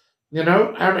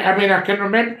 I mean, I can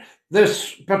remember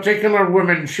this particular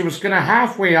woman. She was kind of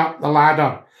halfway up the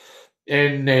ladder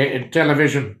in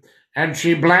television, and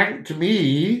she blanked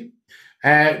me,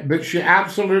 but she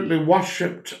absolutely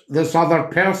worshipped this other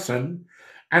person.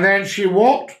 And then she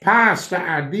walked past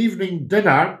at an evening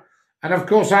dinner, and of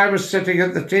course, I was sitting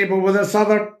at the table with this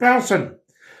other person.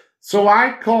 So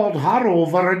I called her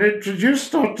over and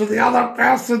introduced her to the other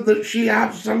person that she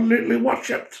absolutely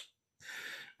worshipped.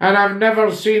 And I've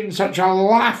never seen such a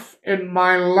laugh in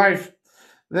my life.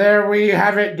 There we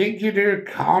have it. Dinky-doo,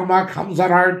 karma comes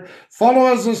around. Follow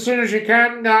us as soon as you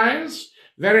can, guys.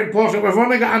 Very important. We've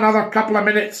only got another couple of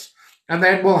minutes, and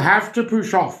then we'll have to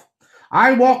push off.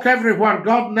 I walk everywhere.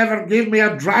 God never gave me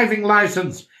a driving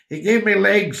license. He gave me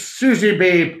legs. Susie,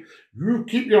 babe, you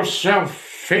keep yourself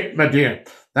fit, my dear.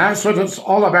 That's what it's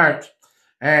all about.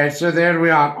 So there we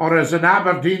are. Or as in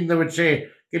Aberdeen, they would say,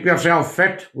 keep yourself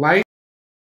fit, like.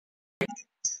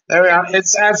 There we are.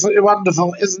 It's absolutely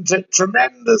wonderful, isn't it?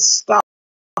 Tremendous stuff.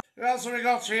 Who else have we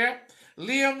got here?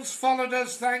 Liam's followed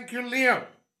us. Thank you, Liam.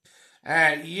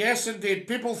 Yes, indeed.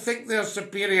 People think they're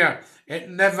superior. It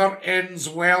never ends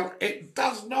well. It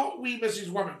does not, wee Mrs.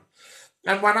 Woman.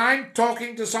 And when I'm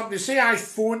talking to somebody, say I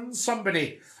phone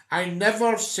somebody, I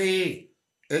never say,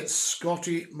 it's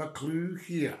Scotty McClue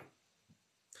here.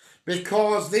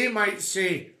 Because they might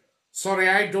say, sorry,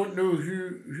 I don't know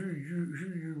who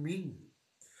you mean.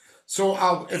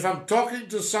 So if I'm talking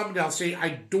to somebody, I'll say, I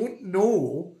don't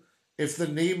know if the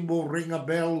name will ring a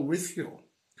bell with you.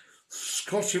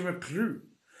 Scotty McClue.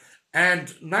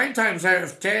 And 9 times out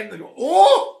of 10, they go,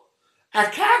 oh, I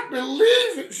can't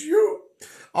believe it's you.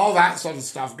 All that sort of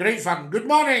stuff. Great fun. Good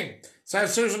morning,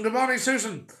 says Susan. Good morning,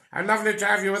 Susan. How lovely to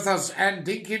have you with us. And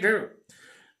dinky-doo.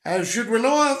 Should we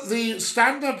lower the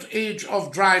standard age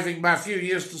of driving by a few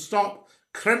years to stop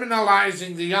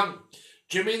criminalising the young?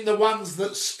 Do you mean the ones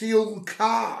that steal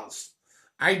cars?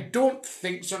 I don't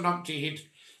think so, numpty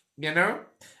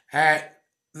head.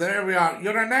 There we are.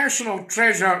 You're a national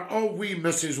treasure. Oh, wee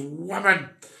Mrs.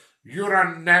 Woman. You're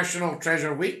a national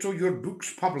treasure. Wait till your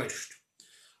book's published.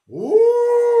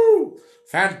 Ooh,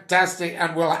 fantastic.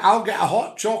 And I'll get a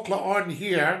hot chocolate on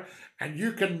here, and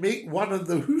you can make one of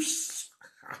the hoos.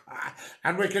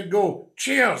 And we can go,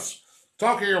 cheers.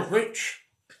 Talking of which,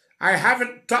 I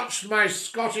haven't touched my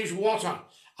Scottish water.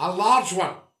 A large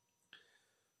one.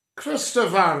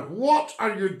 Christopher, what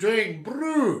are you doing?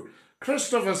 Brew.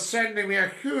 Christopher's sending me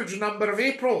a huge number of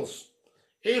Aprils.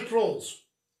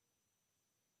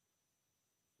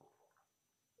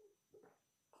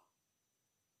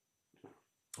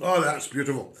 Oh, that's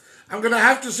beautiful. I'm going to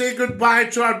have to say goodbye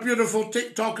to our beautiful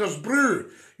TikTokers. Brew,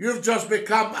 you've just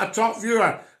become a top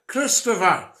viewer.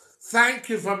 Christopher, thank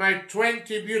you for my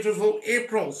 20 beautiful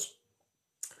Aprils.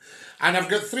 And I've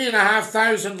got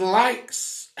 3,500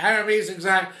 likes. How amazing is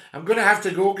that? I'm going to have to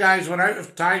go, guys. We're out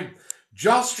of time.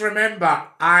 Just remember,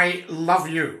 I love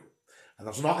you. And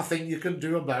there's not a thing you can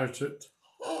do about it.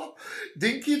 Oh,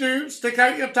 dinky-doo, stick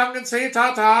out your tongue and say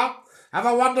ta-ta. Have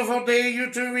a wonderful day, you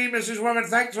too, wee Mrs. Woman.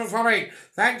 Thanks for following.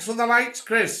 Thanks for the likes,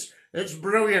 Chris. It's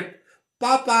brilliant.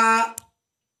 Bye-bye.